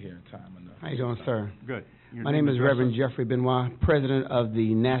didn't get here in time enough. How you doing, sir? Good. Your My name is address, Reverend sir? Jeffrey Benoit, President of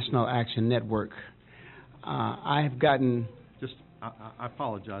the National Action Network. I have gotten Just, I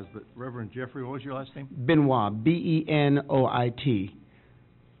apologize, but Reverend Jeffrey, what was your last name? Benoit, B-E-N-O-I-T,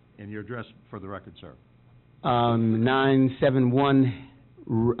 And your address for the record, sir? 971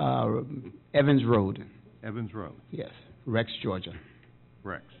 Evans Road. Evans Road. Yes, Rex, Georgia.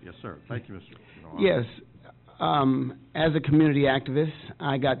 Rex, yes, sir. Thank you, Mr. Benoit. Yes. As a community activist,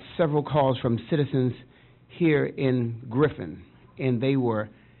 I got several calls from citizens here in Griffin, and they were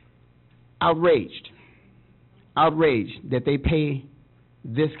outraged that they pay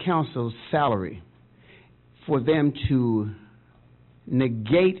this council's salary for them to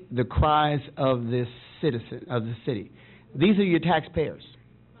negate the cries of this citizen, of the city. These are your taxpayers.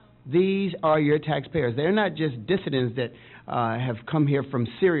 These are your taxpayers. They're not just dissidents that have come here from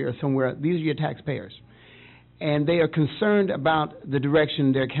Syria or somewhere. These are your taxpayers. And they are concerned about the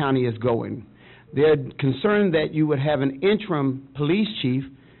direction their county is going. They're concerned that you would have an interim police chief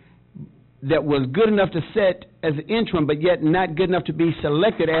that was good enough to sit as an interim, but yet not good enough to be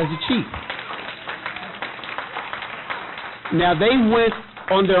selected as a chief. Now, they went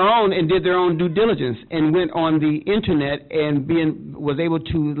on their own and did their own due diligence and went on the internet and was able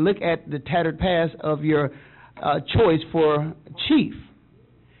to look at the tattered past of your choice for chief,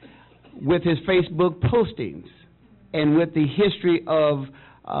 with his Facebook postings and with the history of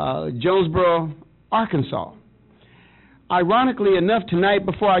Jonesboro, Arkansas. Ironically enough, tonight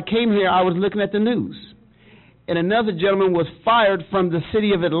before I came here, I was looking at the news, and another gentleman was fired from the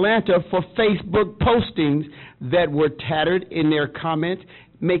city of Atlanta for Facebook postings that were tattered in their comments,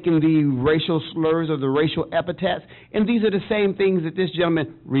 making the racial slurs or the racial epithets, and these are the same things that this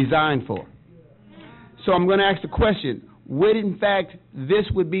gentleman resigned for. So I'm going to ask the question, would in fact this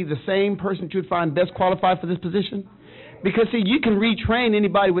would be the same person that you'd find best qualified for this position? Because see, you can retrain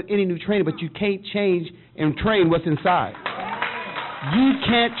anybody with any new training, but you can't change and train what's inside. You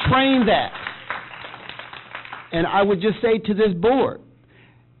can't train that. And I would just say to this board,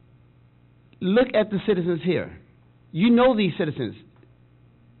 look at the citizens here. You know these citizens.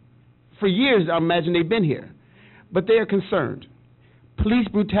 For years, I imagine they've been here, but they are concerned. Police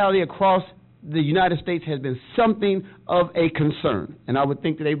brutality across the United States has been something of a concern, and I would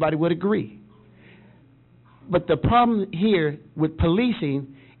think that everybody would agree. But the problem here with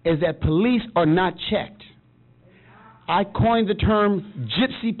policing is that police are not checked. I coined the term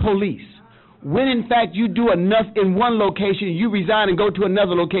gypsy police. When in fact you do enough in one location, you resign and go to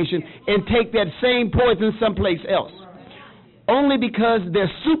another location and take that same poison someplace else. Only because their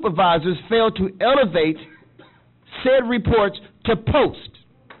supervisors failed to elevate said reports to post,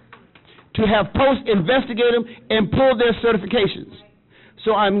 to have post investigate them and pull their certifications.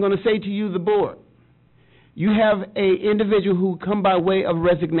 So I'm going to say to you, the board, you have an individual who come by way of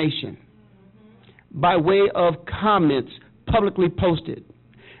resignation, by way of comments publicly posted,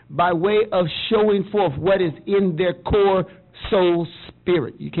 by way of showing forth what is in their core soul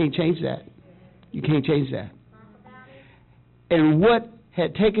spirit. You can't change that. You can't change that. And what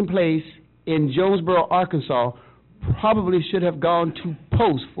had taken place in Jonesboro, Arkansas, probably should have gone to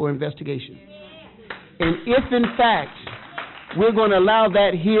post for investigation. And if in fact we're going to allow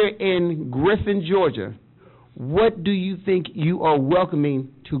that here in Griffin, Georgia, what do you think you are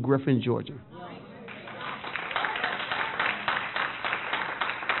welcoming to Griffin, Georgia?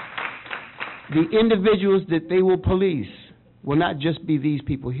 The individuals that they will police will not just be these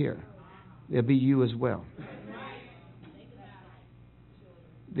people here. There'll be you as well.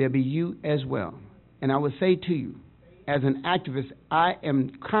 There'll be you as well. And I would say to you, as an activist, I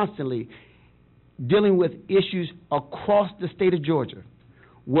am constantly dealing with issues across the state of Georgia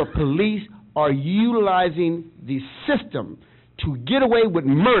where police are utilizing the system to get away with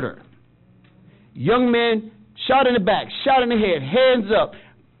murder. Young men shot in the back, shot in the head, hands up.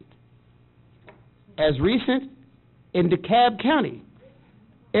 As recent in DeKalb County,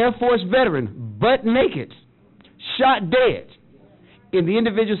 Air Force veteran, butt naked, shot dead. And the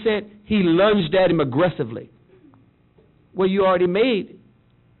individual said he lunged at him aggressively. Well, you already made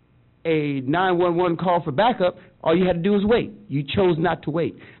a 911 call for backup. All you had to do was wait. You chose not to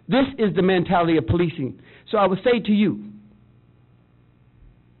wait. This is the mentality of policing. So I would say to you,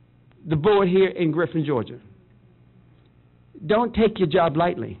 the board here in Griffin, Georgia, don't take your job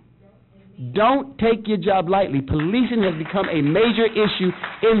lightly. Don't take your job lightly. Policing has become a major issue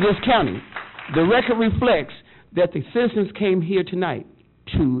in this county. The record reflects that the citizens came here tonight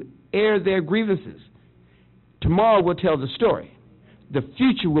to air their grievances. Tomorrow will tell the story. The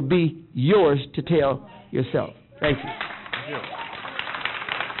future will be yours to tell yourself. Thank you. Thank you.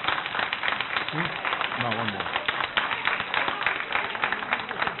 No, one more.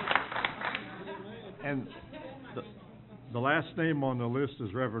 And the last name on the list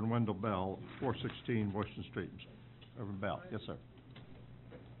is Reverend Wendell Bell, 416 Washington Street. Reverend Bell, yes, sir.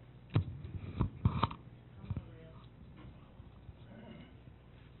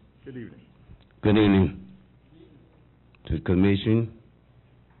 Good evening. Good evening to the commission,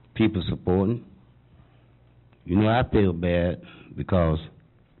 people supporting. You know, I feel bad because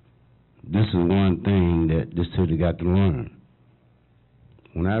this is one thing that this city got to learn.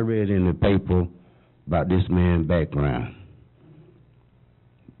 When I read in the paper about this man's background,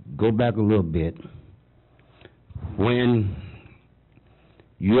 go back a little bit. When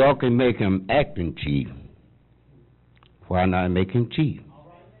you all can make him acting chief, why not make him chief?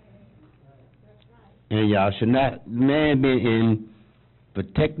 And y'all should not, man been in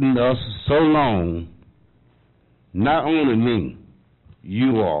protecting us so long, not only me,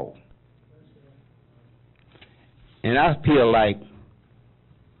 you all. And I feel like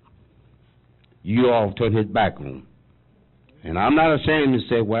you all turned his back on him. And I'm not ashamed to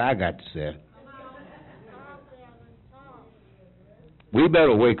say what I got to say. We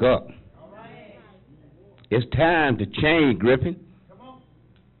better wake up. It's time to change, Griffin.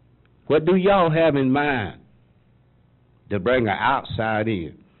 What do y'all have in mind to bring an outside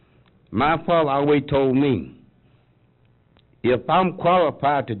in? My father always told me, if I'm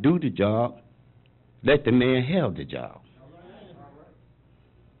qualified to do the job, let the man have the job.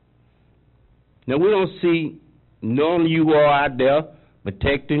 Now, we don't see none of you all out there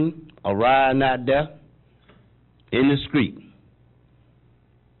protecting or riding out there in the street.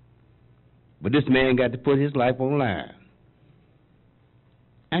 But this man got to put his life on line.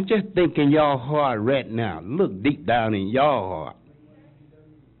 I'm just thinking y'all heart right now. Look deep down in y'all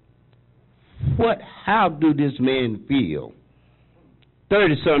heart. How do this man feel?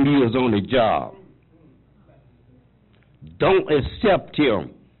 30-some years on the job. Don't accept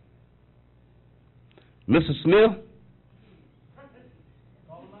him. Mr. Smith,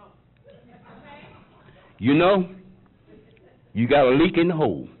 you know, you got a leak in the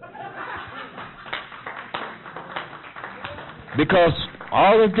hole. Because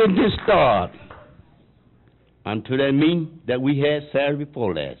all of them didn't start until that meeting that we had Saturday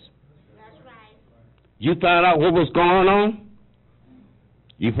before last. That's right. You found out what was going on.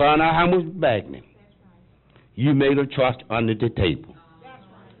 You found out how much was backing him. That's right. You made a trust under the table. That's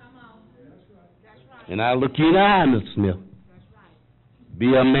right. Come on. That's right. And I look you in the eye, Mr. Smith. That's right.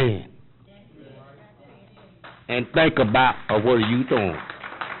 Be a man. And think about what are you doing.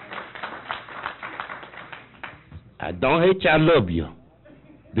 I don't hate you, I love you.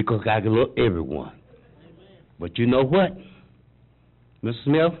 Because I can love everyone. But you know what, Mr.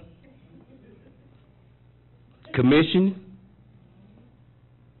 Smith? Commission,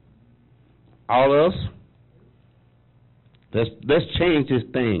 all of us, let's change this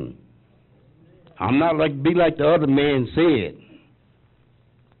thing. I'm not be like the other man said.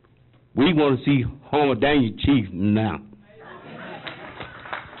 We want to see Homer Daniel chief now.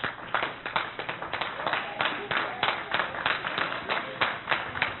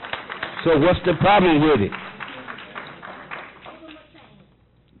 So what's the problem with it?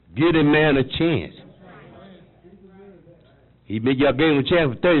 Give the man a chance. Y'all gave him a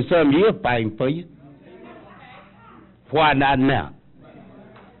chance for 30-some years fighting for you. Why not now?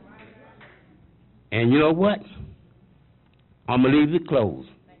 And you know what? I'm going to leave it closed.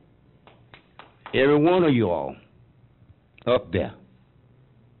 Every one of you all up there,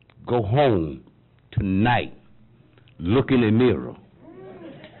 go home tonight, look in the mirror.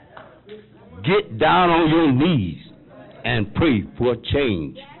 Get down on your knees and pray for a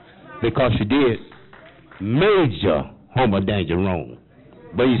change, because you did major Homer danger wrong,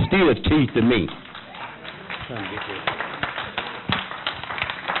 but you still a chief to me.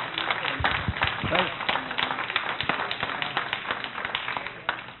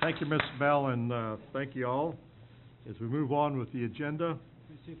 Thank you, Ms. Bell, and thank you all. As we move on with the agenda, Let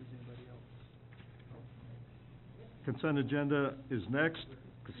me see if there's anybody else. consent agenda is next.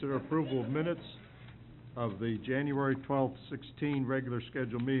 Consider approval of minutes of the January 12th, 16 regular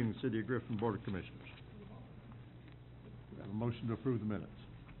scheduled meeting of the City of Griffin Board of Commissioners. We have a motion to approve the minutes.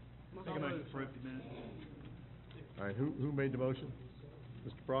 Make a motion to approve the minutes. All right, who made the motion?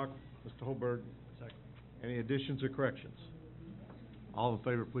 Mr. Brock, Mr. Holberg? Second. Any additions or corrections? All in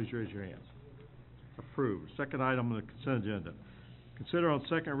favor, please raise your hands. Approved. Second item on the consent agenda. Consider on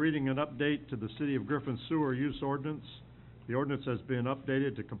second reading an update to the City of Griffin Sewer Use Ordinance. The ordinance has been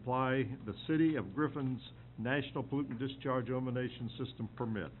updated to comply the City of Griffin's National Pollutant Discharge Elimination System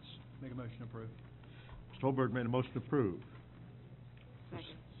permits. Make a motion to approve. Mr. Holberg made a motion to approve. Second.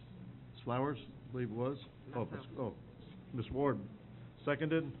 Ms. Flowers, I believe it was? Ms. Ward,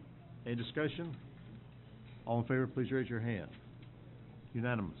 seconded. Any discussion? All in favor, please raise your hand.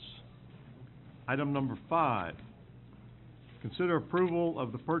 Unanimous. Item number 5. Consider approval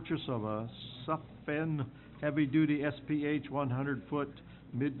of the purchase of a Suffen heavy-duty SPH 100-foot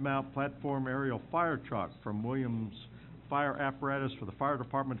mid-mount platform aerial fire truck from Williams Fire Apparatus for the fire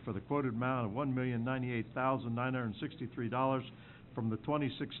department for the quoted amount of $1,098,963 from the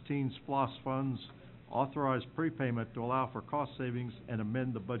 2016 SPLOST funds. Authorized prepayment to allow for cost savings and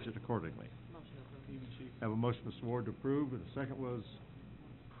amend the budget accordingly. Motion approved. Have a motion, Mr. Ward, to approve, and the second was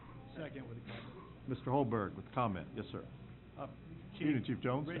Second with a comment. Mr. Holberg with comment. Yes, sir. Evening, Chief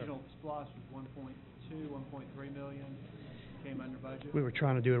Jones. Original SPLOST was 1.2, 1.3 million, came under budget. We were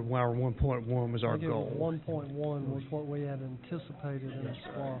trying to do it while 1.1 was our goal. 1.1 was what we had anticipated in the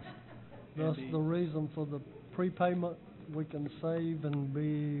SPLOST. Thus, the reason for the prepayment, we can save and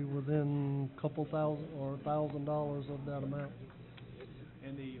be within a couple thousand or $1,000 of that amount.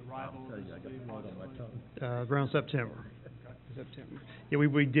 And the arrival is Around September. Yeah,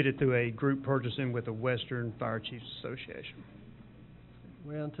 we did it through a group purchasing with the Western Fire Chiefs Association.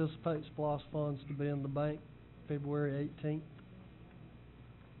 We anticipate SPLOST funds to be in the bank February 18th.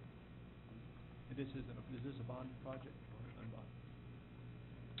 And is this a bonded project or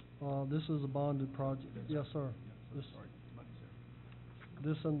unbonded? This is a bonded project. Yes, sir.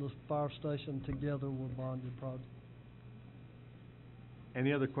 This and the fire station together were bonded projects.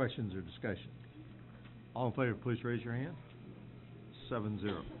 Any other questions or discussion? All in favor, please raise your hand.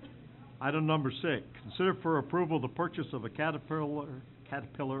 7-0. Item number 6, consider for approval the purchase of a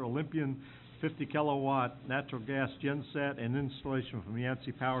Caterpillar Olympian 50 kilowatt natural gas genset and installation from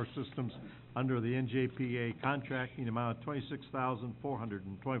Yancey Power Systems under the NJPA contract in the amount of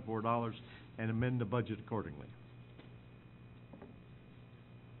 $26,424 and amend the budget accordingly.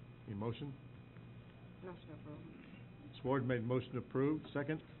 Any motion? Motion approved. Ms. Ward made a motion to approve.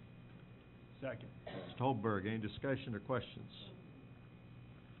 Second? Second. Mr. Holberg, any discussion or questions?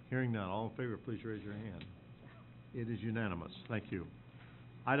 Hearing none, all in favor, please raise your hand. It is unanimous. Thank you.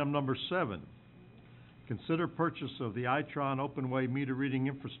 Item number 7, consider purchase of the Itron open-way meter reading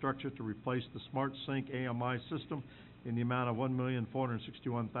infrastructure to replace the Smart Sync AMI system in the amount of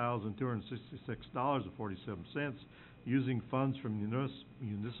 $1,461,266.47, using funds from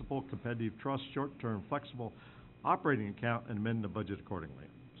Municipal Competitive Trust Short-Term Flexible Operating Account and amend the budget accordingly.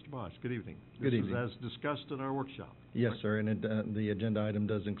 Mr. Bosch, good evening. Good evening. This is as discussed in our workshop. Yes, sir, and the agenda item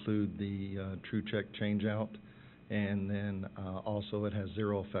does include the true check changeout, and then also it has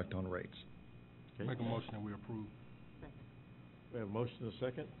zero effect on rates. Okay. Make a motion that we approve. We have a motion and a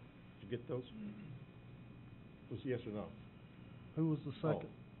second. Did you get those? Was it yes or no? Who was the second?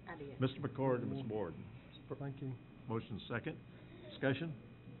 I did. Mr. McCord and Ms. Ward. Thank you. Motion second. Discussion?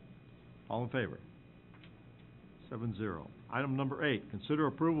 All in favor? 7-0. Item number 8, consider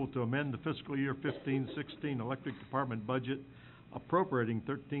approval to amend the fiscal year 15-16 electric department budget, appropriating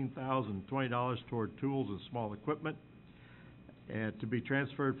 $13,020 toward tools and small equipment, and to be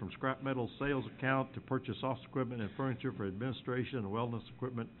transferred from scrap metal sales account to purchase office equipment and furniture for administration and wellness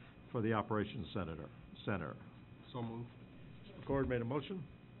equipment for the operations center. So moved. Mr. McCord made a motion.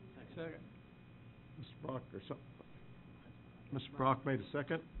 Second. Mr. Brock, Mr. Brock made a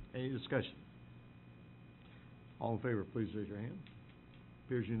second. Any discussion? All in favor, please raise your hand.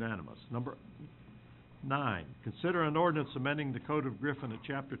 Appears unanimous. Number 9, consider an ordinance amending the Code of Griffin at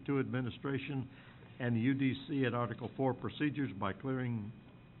Chapter 2 Administration and the UDC at Article 4 Procedures by clearly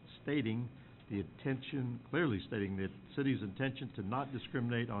stating the city's intention to not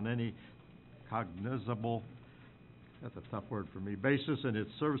discriminate on any cognizable, that's a tough word for me, basis in its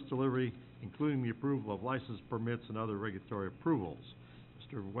service delivery, including the approval of license permits and other regulatory approvals.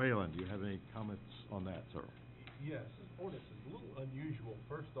 Mr. Whalen, do you have any comments on that, sir? Yes, this ordinance is a little unusual,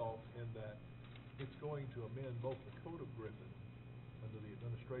 first off, in that it's going to amend both the Code of Griffin under the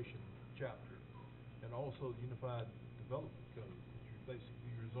administration chapter and also the Unified Development Code, which is basically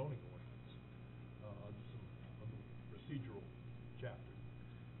your zoning ordinance, under the procedural chapter.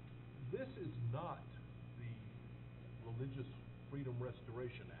 This is not the Religious Freedom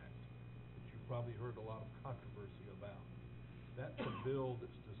Restoration Act, which you've probably heard a lot of controversy about. That's a bill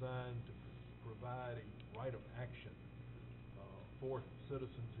that's designed to provide a right of action for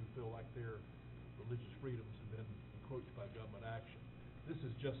citizens who feel like their religious freedoms have been encroached by government action. This is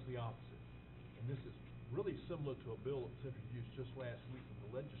just the opposite. And this is really similar to a bill that was introduced just last week in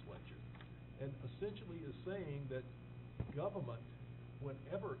the legislature, and essentially is saying that government,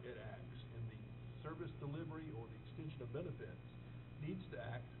 whenever it acts in the service delivery or the extension of benefits, needs to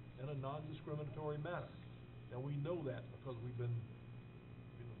act in a non-discriminatory manner. Now, we know that because we've been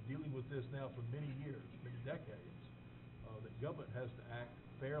dealing with this now for many years, many decades, that government has to act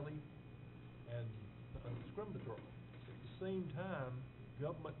fairly and undiscriminatorily. At the same time,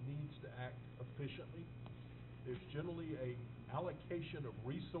 government needs to act efficiently. There's generally a allocation of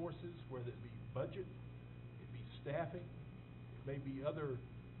resources, whether it be budget, it be staffing, it may be other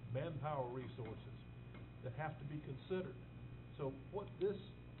manpower resources that have to be considered. So what this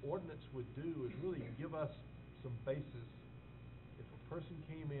ordinance would do is really give us some basis. If a person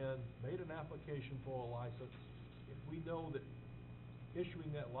came in, made an application for a license, if we know that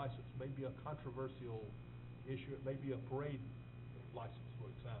issuing that license may be a controversial issue, it may be a parade license,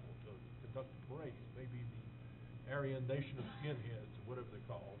 for example, to conduct a parade, it may be the Aryan Nation of Skinheads, or whatever they're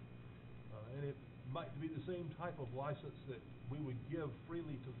called, and it might be the same type of license that we would give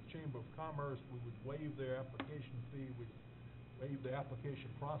freely to the Chamber of Commerce. We would waive their application fee, we'd waive the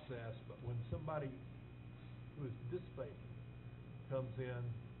application process, but when somebody who is disabled comes in,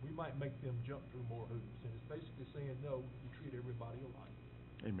 we might make them jump through more hoops, and it's basically saying, no, you treat everybody alike.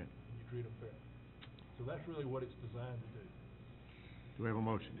 Amen. And you treat them fairly. So that's really what it's designed to do. Do we have a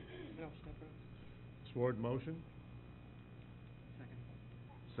motion? Ms. Ward, motion?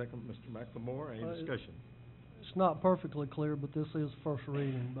 Second, Mr. McLemore, any discussion? It's not perfectly clear, but this is first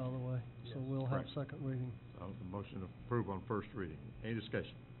reading, by the way, so Yes, we'll have correct. second reading. So the motion to approve on first reading. Any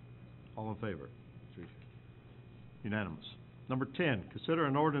discussion? All in favor? Unanimous. Number 10, consider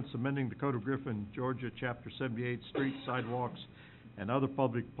an ordinance amending the Code of Griffin, Georgia, Chapter 78, streets, sidewalks, and other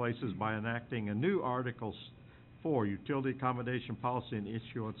public places by enacting a new Article 4, utility accommodation policy and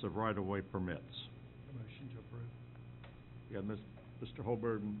issuance of right-of-way permits. Motion to approve. You got Mr.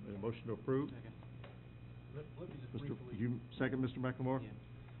 Holberg, a motion to approve? Let me just Mr. briefly. You second, Mr. McLemore?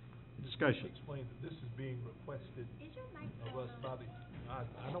 Discussion. Explain that this is being requested of us by the, I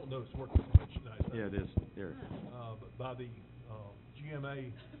don't know if it's working so much tonight. Yeah, it is, Eric. But by the,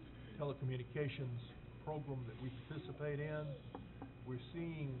 GMA telecommunications program that we participate in, we're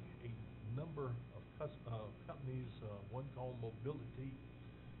seeing a number of companies, one called Mobility,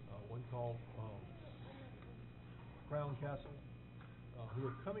 one called, Crown Castle, who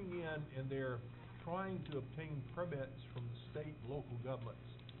are coming in and they're trying to obtain permits from the state and local governments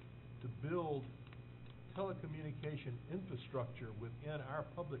to build telecommunication infrastructure within our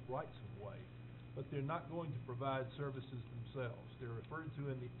public rights of way, but they're not going to provide services themselves. They're referred to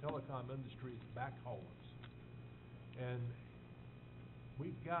in the telecom industry as backhaulers. And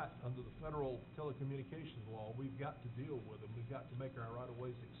we've got, under the federal telecommunications law, we've got to deal with them. We've got to make our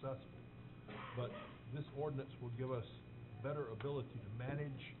right-of-ways accessible. But this ordinance will give us better ability to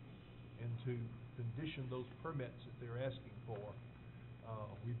manage and to condition those permits that they're asking for.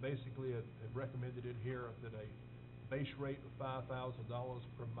 We basically have recommended in here that a base rate of $5,000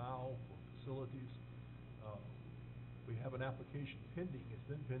 per mile for facilities. We have an application pending. It's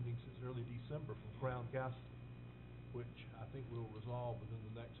been pending since early December from Crown Castle, which I think we'll resolve within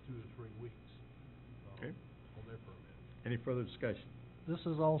the next 2 to 3 weeks. Okay. On their permit. Any further discussion? This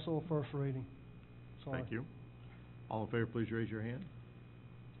is also a first reading. Sorry. Thank you. All in favor, please raise your hand.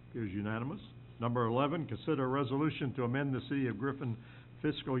 It is unanimous. Number 11, consider a resolution to amend the City of Griffin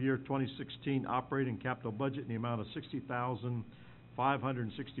fiscal year 2016 operating capital budget in the amount of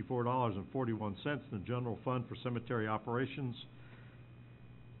 $60,564.41 in the general fund for cemetery operations,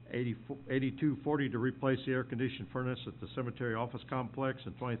 $82.40 to replace the air-conditioned furnace at the cemetery office complex,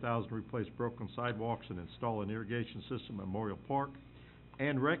 and $20,000 to replace broken sidewalks and install an irrigation system at Memorial Park,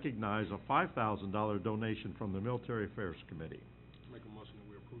 and recognize a $5,000 donation from the Military Affairs Committee. Make a motion that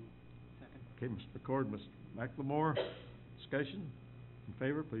we approve. Okay, Mr. McCord, Mr. McLemore, discussion? In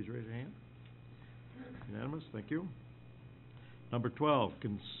favor, please raise your hand. Unanimous, thank you. Number 12,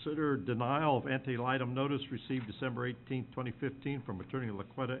 consider denial of ante-litem notice received December 18, 2015 from Attorney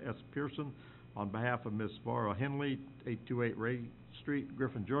LaQuetta S. Pearson on behalf of Ms. Vara Henley, 828 Ray Street,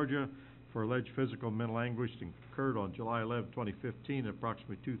 Griffin, Georgia, for alleged physical and mental anguish that occurred on July 11, 2015 at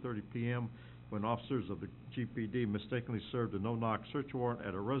approximately 2:30 p.m. when officers of the GPD mistakenly served a no-knock search warrant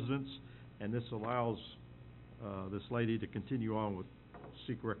at a residence, and this allows this lady to continue on with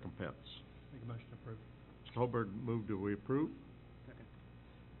seek recompense. Make a motion to approve. Mr. Holberg moved, do we approve? Second.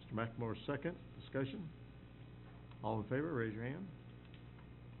 Mr. McLemore, second. Discussion? All in favor, raise your hand.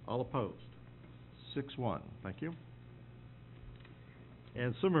 All opposed? 6-1. Thank you.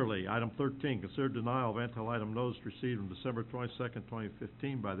 And similarly, item 13, consider denial of ante-litem notice received on December 22nd,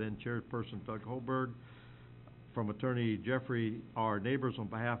 2015 by then Chairperson Doug Holberg from Attorney Jeffrey R. Neighbors on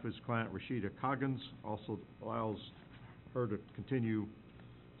behalf of his client Rashida Coggins. Also allows her to continue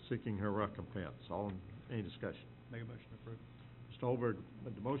seeking her recompense. Any discussion? Make a motion to approve. Mr. Holberg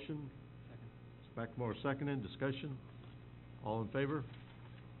made the motion. Ms. McLemore seconded. Discussion? All in favor?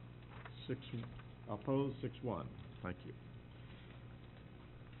 Opposed, 6-1. Thank you.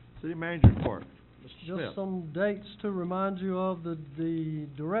 City manager report. Mr. Smith. Just some dates to remind you of. The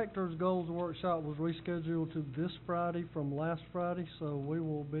Director's Goals Workshop was rescheduled to this Friday from last Friday, so we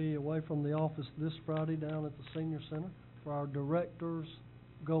will be away from the office this Friday down at the Senior Center for our Director's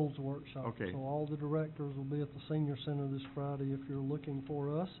Goals Workshop. Okay. So all the directors will be at the Senior Center this Friday if you're looking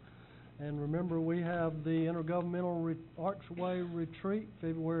for us. And remember, we have the Intergovernmental Archway Retreat,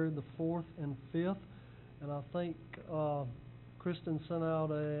 February the 4th and 5th. And I think Kristen sent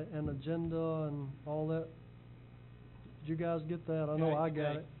out an agenda and all that. Did you guys get that? I know I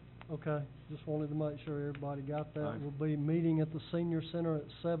got it. Okay, just wanted to make sure everybody got that. Fine. We'll be meeting at the Senior Center at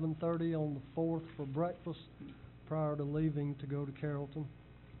 7:30 on the 4th for breakfast prior to leaving to go to Carrollton.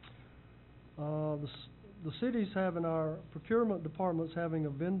 The city's having, our procurement department's having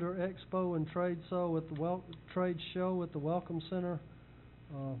a vendor expo and trade show at the Welcome Center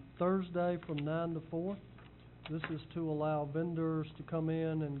Thursday from 9 to 4. This is to allow vendors to come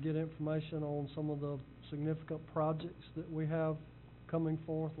in and get information on some of the significant projects that we have coming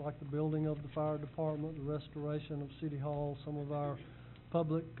forth, like the building of the fire department, the restoration of City Hall, some of our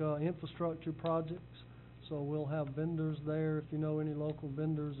public infrastructure projects. So we'll have vendors there. If you know any local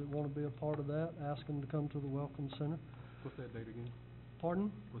vendors that want to be a part of that, ask them to come to the Welcome Center. What's that date again?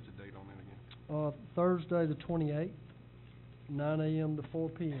 Pardon? What's the date on that again? Thursday the 28th, 9 a.m. to 4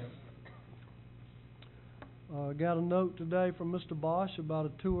 p.m. Got a note today from Mr. Bosch about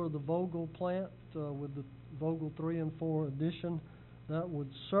a tour of the Vogel plant with the Vogel 3 and 4 edition. That would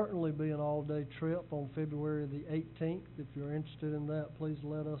certainly be an all-day trip on February the 18th. If you're interested in that, please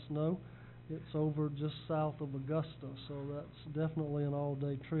let us know. It's over just south of Augusta, so that's definitely an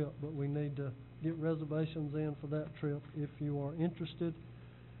all-day trip, but we need to get reservations in for that trip if you are interested.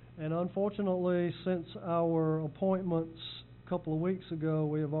 And unfortunately, since our appointments a couple of weeks ago,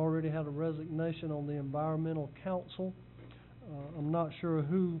 we have already had a resignation on the Environmental Council. I'm not sure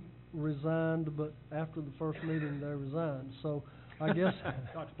who resigned, but after the first meeting, they resigned. So I guess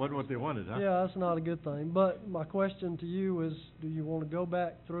Wasn't what they wanted, huh? yeah, that's not a good thing. But my question to you is, do you want to go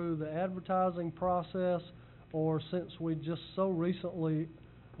back through the advertising process, or since we just so recently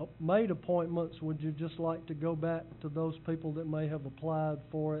made appointments, would you just like to go back to those people that may have applied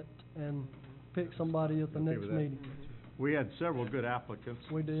for it and pick somebody at the Okay next with that. meeting? We had several good applicants.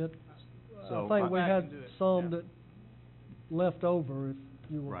 We did. So I think we I- had some that left over, if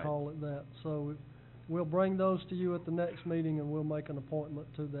you will Right. call it that. So we'll bring those to you at the next meeting, and we'll make an appointment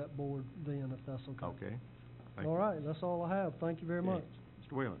to that board then, if that's okay. Okay. Thank All you. right, that's all I have. Thank you very Okay. much.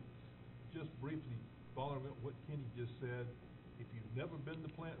 Mr. Whalen. Just briefly, following up what Kenny just said, if you've never been to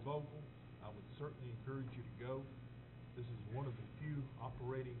Plant Vogel, I would certainly encourage you to go. This is one of the few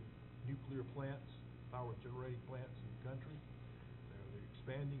operating nuclear plants, power generating plants in the country. They're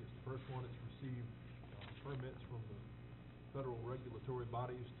expanding. It's the first one that's received permits from the federal regulatory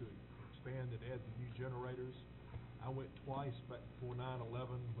bodies to expand and add the new generators. I went twice back before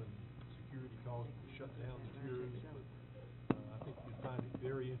 9/11 when security caused them to shut down the tours, but I think you'll find it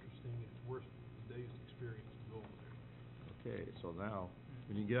very interesting. It's worth the day's experience to go over there. Okay, so now,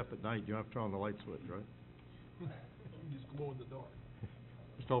 when you get up at night, you don't have to turn on the light switch, right? You just glow in the dark.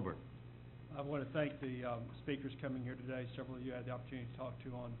 Mr. Holberg. I want to thank the speakers coming here today. Several of you I had the opportunity to talk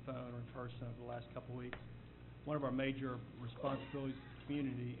to on the phone or in person over the last couple of weeks. One of our major responsibilities to the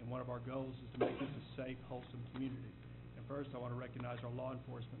community and one of our goals is to make this a safe, wholesome community. And first, I want to recognize our law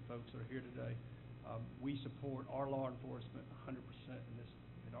enforcement folks that are here today. We support our law enforcement 100%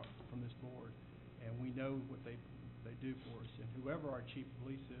 from this board, and we know what they do for us. And whoever our chief of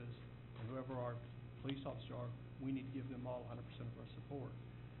police is, and whoever our police officer are, we need to give them all 100% of our support.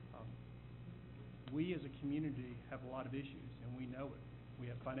 We as a community have a lot of issues, and we know it. We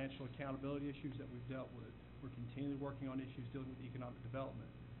have financial accountability issues that we've dealt with. We're continually working on issues dealing with economic development.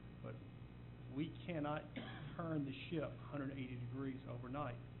 But we cannot turn the ship 180 degrees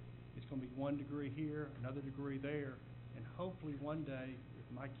overnight. It's going to be 1 degree here, another degree there, and hopefully one day, if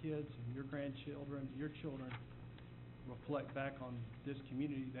my kids and your grandchildren, your children reflect back on this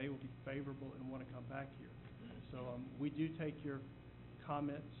community, they will be favorable and want to come back here. So we do take your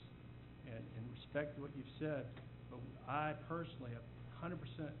comments and respect what you've said, but I personally have 100%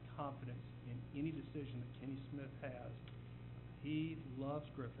 confidence in any decision that Kenny Smith has. He loves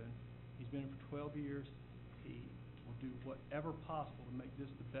Griffin. He's been here for 12 years. He will do whatever possible to make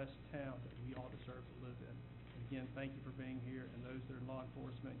this the best town that we all deserve to live in. And again, thank you for being here, and those that are in law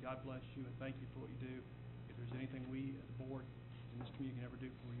enforcement, God bless you, and thank you for what you do. If there's anything we, as a board, in this community can ever do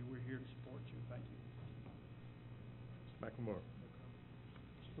for you, we're here to support you. Thank you. McLemore.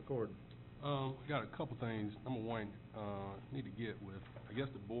 Mr. McCord. I got a couple things. Number one, need to get with, I guess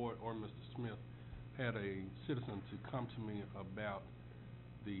the board or Mr. Smith had a citizen to come to me about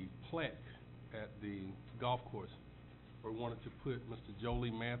the plaque at the golf course where we wanted to put Mr.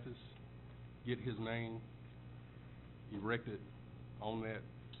 Jolie Mathis, get his name erected on that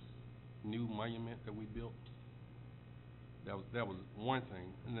new monument that we built. That was one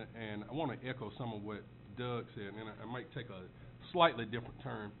thing. And I want to echo some of what Doug said, and I might take a slightly different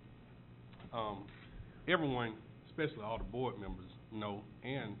turn. Everyone, especially all the board members, know,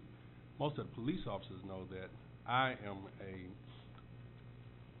 and most of the police officers know, that I am a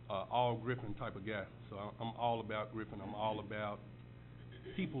all Griffin type of guy. So I'm all about Griffin. I'm all about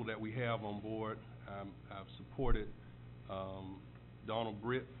people that we have on board. I've supported Donald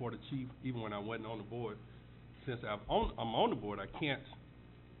Britt for the chief, even when I wasn't on the board. Since I'm on the board, I can't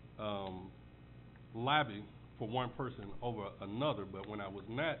lobby for one person over another. But when I was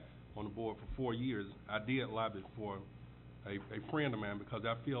not on the board for 4 years, I did lobby for a friend of mine, because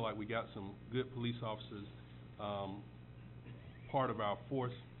I feel like we got some good police officers, part of our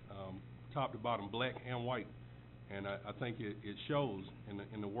force, top to bottom, black and white, and I think it shows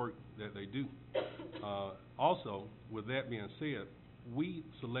in the work that they do. Also, with that being said, we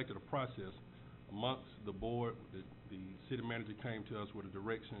selected a process amongst the board. The city manager came to us with a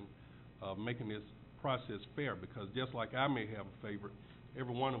direction of making this process fair, because just like I may have a favorite,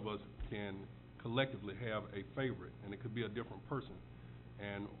 every one of us can collectively have a favorite, and it could be a different person.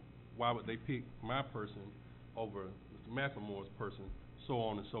 And why would they pick my person over Mr. McLemore's person, so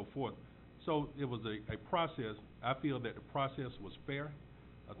on and so forth? So it was a process. I feel that the process was fair.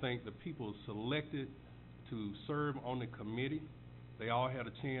 I think the people selected to serve on the committee, they all had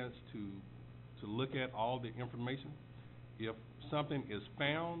a chance to look at all the information. If something is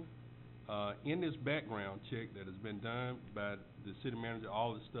found in this background check that has been done by the city manager,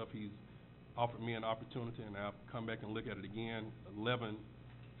 all the stuff he's offered me an opportunity, and I'll come back and look at it again, 11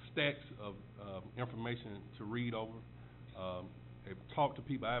 stacks of information to read over. I've talked to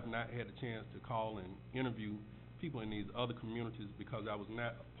people. I have not had a chance to call and interview people in these other communities because I was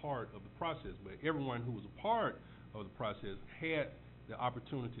not a part of the process, but everyone who was a part of the process had the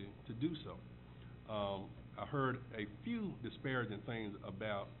opportunity to do so. I heard a few disparaging things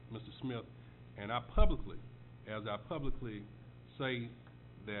about Mr. Smith, and I publicly say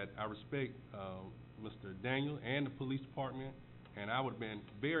that I respect Mr. Daniel and the police department, and I would have been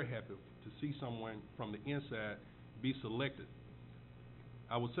very happy to see someone from the inside be selected.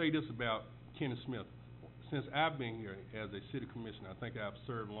 I will say this about Kenneth Smith. Since I've been here as a city commissioner, I think I've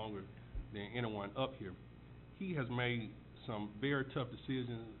served longer than anyone up here. He has made some very tough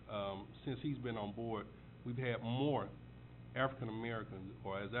decisions. Since he's been on board, we've had more African Americans,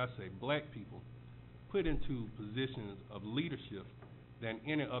 or as I say, black people, put into positions of leadership than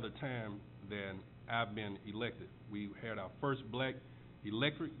any other time than I've been elected. We had our first black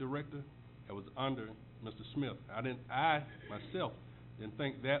electric director that was under Mr. Smith. I myself didn't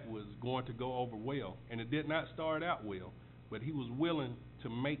think that was going to go over well, and it did not start out well, but he was willing to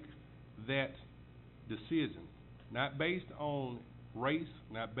make that decision, not based on race,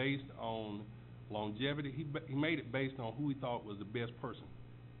 not based on longevity. He made it based on who he thought was the best person.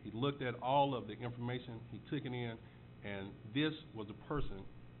 He looked at all of the information, he took it in, and this was the person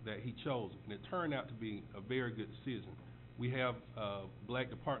that he chose, and it turned out to be a very good decision. We have black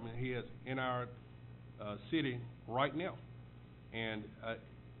department heads in our city right now, and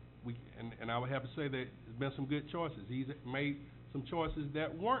I would have to say that there's been some good choices. He's made some choices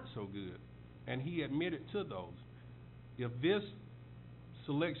that weren't so good, and he admitted to those. If this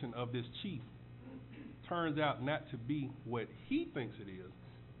selection of this chief turns out not to be what he thinks it is,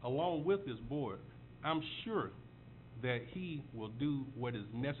 along with this board, I'm sure that he will do what is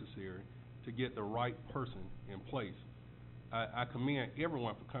necessary to get the right person in place. I commend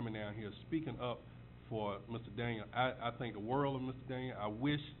everyone for coming down here, speaking up for Mr. Daniel. I think the world of Mr. Daniel. I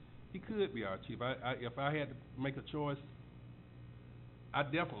wish he could be our chief. If I had to make a choice, I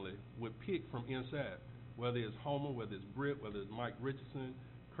definitely would pick from inside, whether it's Homer, whether it's Britt, whether it's Mike Richardson,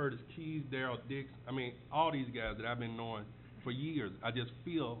 Curtis Keys, Darrell Dix. I mean, all these guys that I've been knowing for years. I just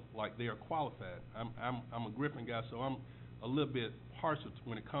feel like they are qualified. I'm a Griffin guy, so I'm a little bit partial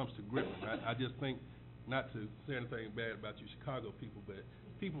when it comes to Griffin. I just think, not to say anything bad about you Chicago people, but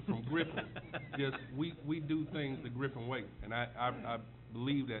people from Griffin, we do things the Griffin way, and I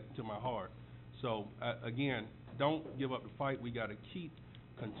believe that to my heart. So again, don't give up the fight. We got to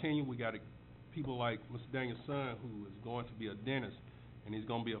continue. We got to, people like Mr. Daniel's son, who is going to be a dentist. and he's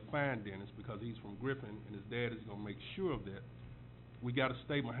gonna be a fine dentist because he's from Griffin, and his dad is gonna make sure of that. We gotta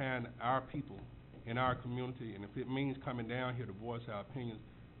stay behind our people in our community, and if it means coming down here to voice our opinions,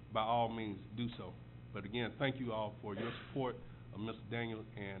 by all means, do so. But again, thank you all for your support of Mr. Daniel,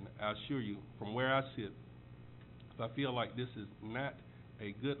 and I assure you, from where I sit, if I feel like this is not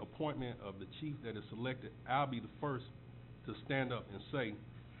a good appointment of the chief that is selected, I'll be the first to stand up and say,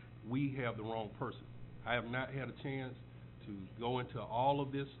 we have the wrong person. I have not had a chance to go into all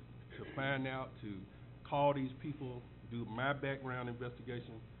of this, to find out, to call these people, do my background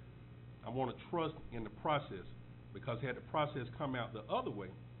investigation. I want to trust in the process, because had the process come out the other way,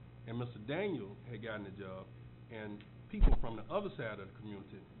 and Mr. Daniel had gotten the job, and people from the other side of the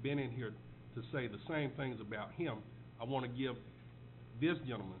community been in here to say the same things about him, I want to give this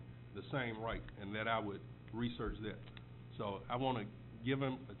gentleman the same right, and that I would research that. So I want to give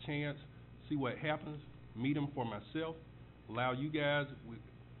him a chance, see what happens, meet him for myself, allow you guys,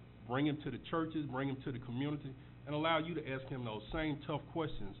 bring him to the churches, bring him to the community, and allow you to ask him those same tough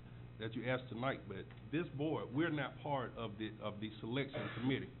questions that you asked tonight. But this board, we're not part of the selection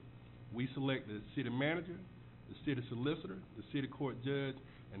committee. We select the city manager, the city solicitor, the city court judge,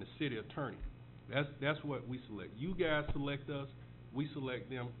 and the city attorney. That's what we select. You guys select us, we select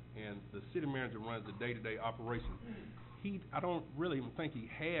them, and the city manager runs the day-to-day operation. I don't really even think he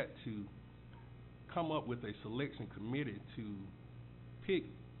had to come up with a selection committee to pick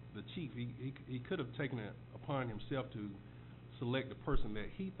the chief. He could have taken it upon himself to select the person that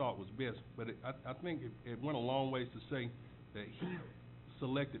he thought was best, but I think it went a long ways to say that he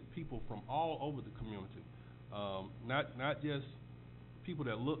selected people from all over the community, not just people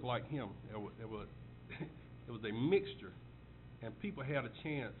that looked like him. It was a mixture, and people had a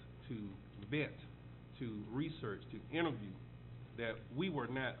chance to vet, to research, to interview, that we were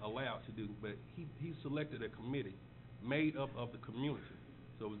not allowed to do. But he selected a committee made up of the community.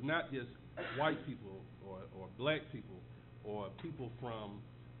 So it was not just white people or black people or people from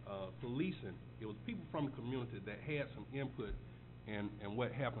policing. It was people from the community that had some input in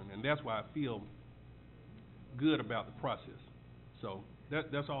what happened, and that's why I feel good about the process. So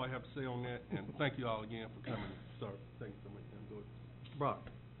that's all I have to say on that, and thank you all again for coming. Sorry, thanks so much. Go ahead. Brock.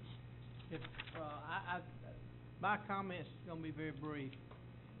 My comment's gonna be very brief.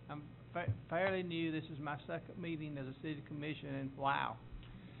 I'm fairly new. This is my second meeting as a city commissioner, and wow,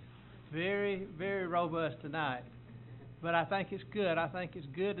 very, very robust tonight. But I think it's good. I think it's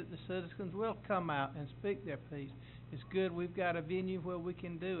good that the citizens will come out and speak their piece. It's good we've got a venue where we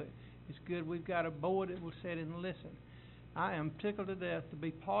can do it. It's good we've got a board that will sit and listen. I am tickled to death to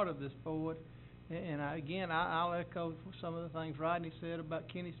be part of this board, and I'll echo some of the things Rodney said about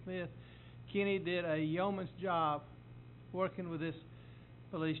Kenny Smith. Kenny did a yeoman's job working with this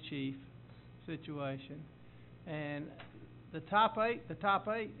police chief situation. And the top eight,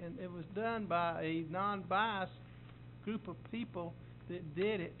 and it was done by a non-biased group of people that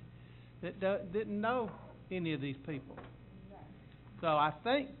did it, that didn't know any of these people. So I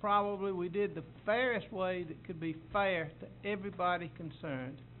think probably we did the fairest way that could be fair to everybody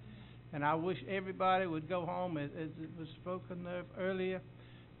concerned. And I wish everybody would go home, as it was spoken of earlier,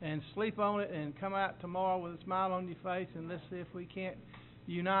 and sleep on it and come out tomorrow with a smile on your face, and let's see if we can't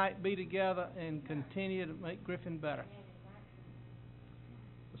unite, be together, and continue to make Griffin better.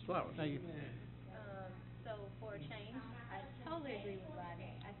 Ms. Flowers. Thank you. So for a change, I totally agree with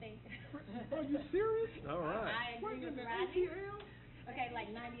Rodney. I think. Are you serious? All right. I agree with Rodney. Okay, like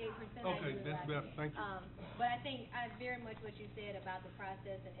 98%. Okay, that's better. Thank you. But I think very much what you said about the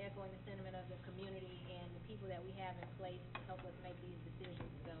process and echoing the sentiment of the community and the people that we have in place to help us make these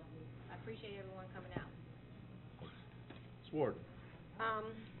decisions. So I appreciate everyone coming out. Sword.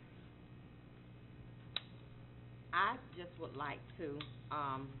 I just would like to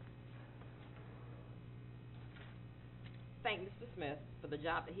thank Mr. Smith for the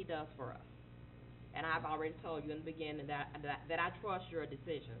job that he does for us. And I've already told you in the beginning that I trust your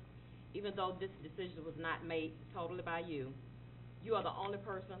decisions. Even though this decision was not made totally by you, you are the only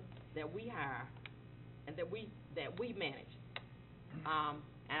person that we hire and that we manage. And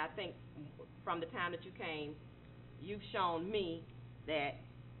I think from the time that you came, you've shown me that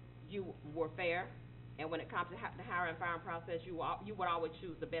you were fair. And when it comes to the hiring and firing process, you would always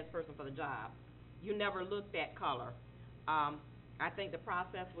choose the best person for the job. You never looked at color. I think the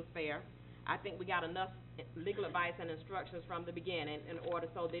process was fair. I think we got enough legal advice and instructions from the beginning in order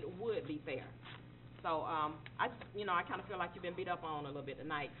so that it would be fair. So I kind of feel like you've been beat up on a little bit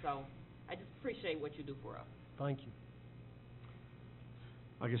tonight. So I just appreciate what you do for us. Thank you.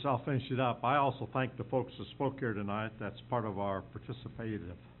 I guess I'll finish it up. I also thank the folks that spoke here tonight. That's part of our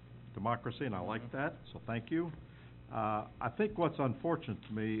participative democracy, and I like that, so thank you. I think what's unfortunate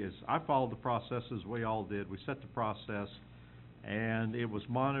to me is I followed the process as we all did. We set the process, and it was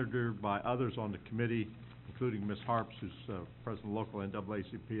monitored by others on the committee, including Ms. Harps, who's president of local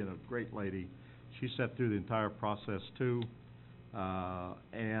NAACP and a great lady. She sat through the entire process too,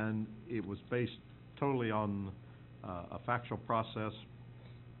 and it was based totally on a factual process.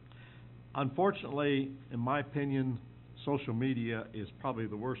 Unfortunately, in my opinion, social media is probably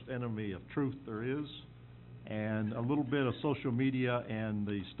the worst enemy of truth there is, and a little bit of social media and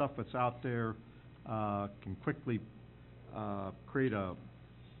the stuff that's out there can quickly create a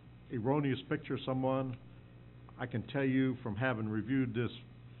erroneous picture of someone. I can tell you from having reviewed this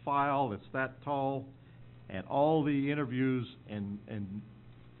file that's that tall, and all the interviews and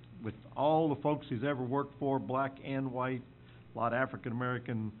with all the folks he's ever worked for, black and white, a lot of African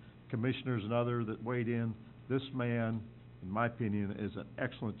American commissioners and other that weighed in, this man, in my opinion, is an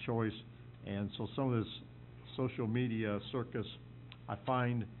excellent choice. And so some of this social media circus, I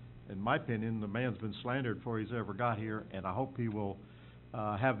find, in my opinion, the man's been slandered before he's ever got here, and I hope he will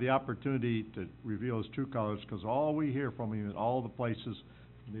have the opportunity to reveal his true colors, because all we hear from him in all the places,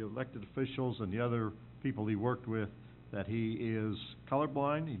 from the elected officials and the other people he worked with, that he is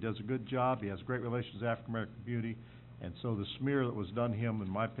colorblind, he does a good job, he has great relations with the African American community, and so the smear that was done him, in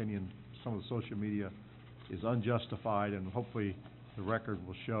my opinion, some of the social media is unjustified, and hopefully the record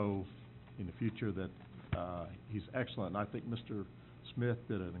will show in the future that he's excellent. And I think Mr. Smith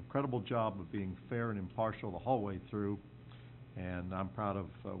did an incredible job of being fair and impartial the whole way through, and I'm proud of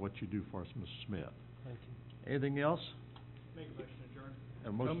what you do for us, Mr. Smith. Thank you. Anything else? Make a motion to adjourn.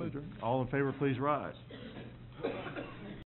 A motion to adjourn. All in favor, please rise.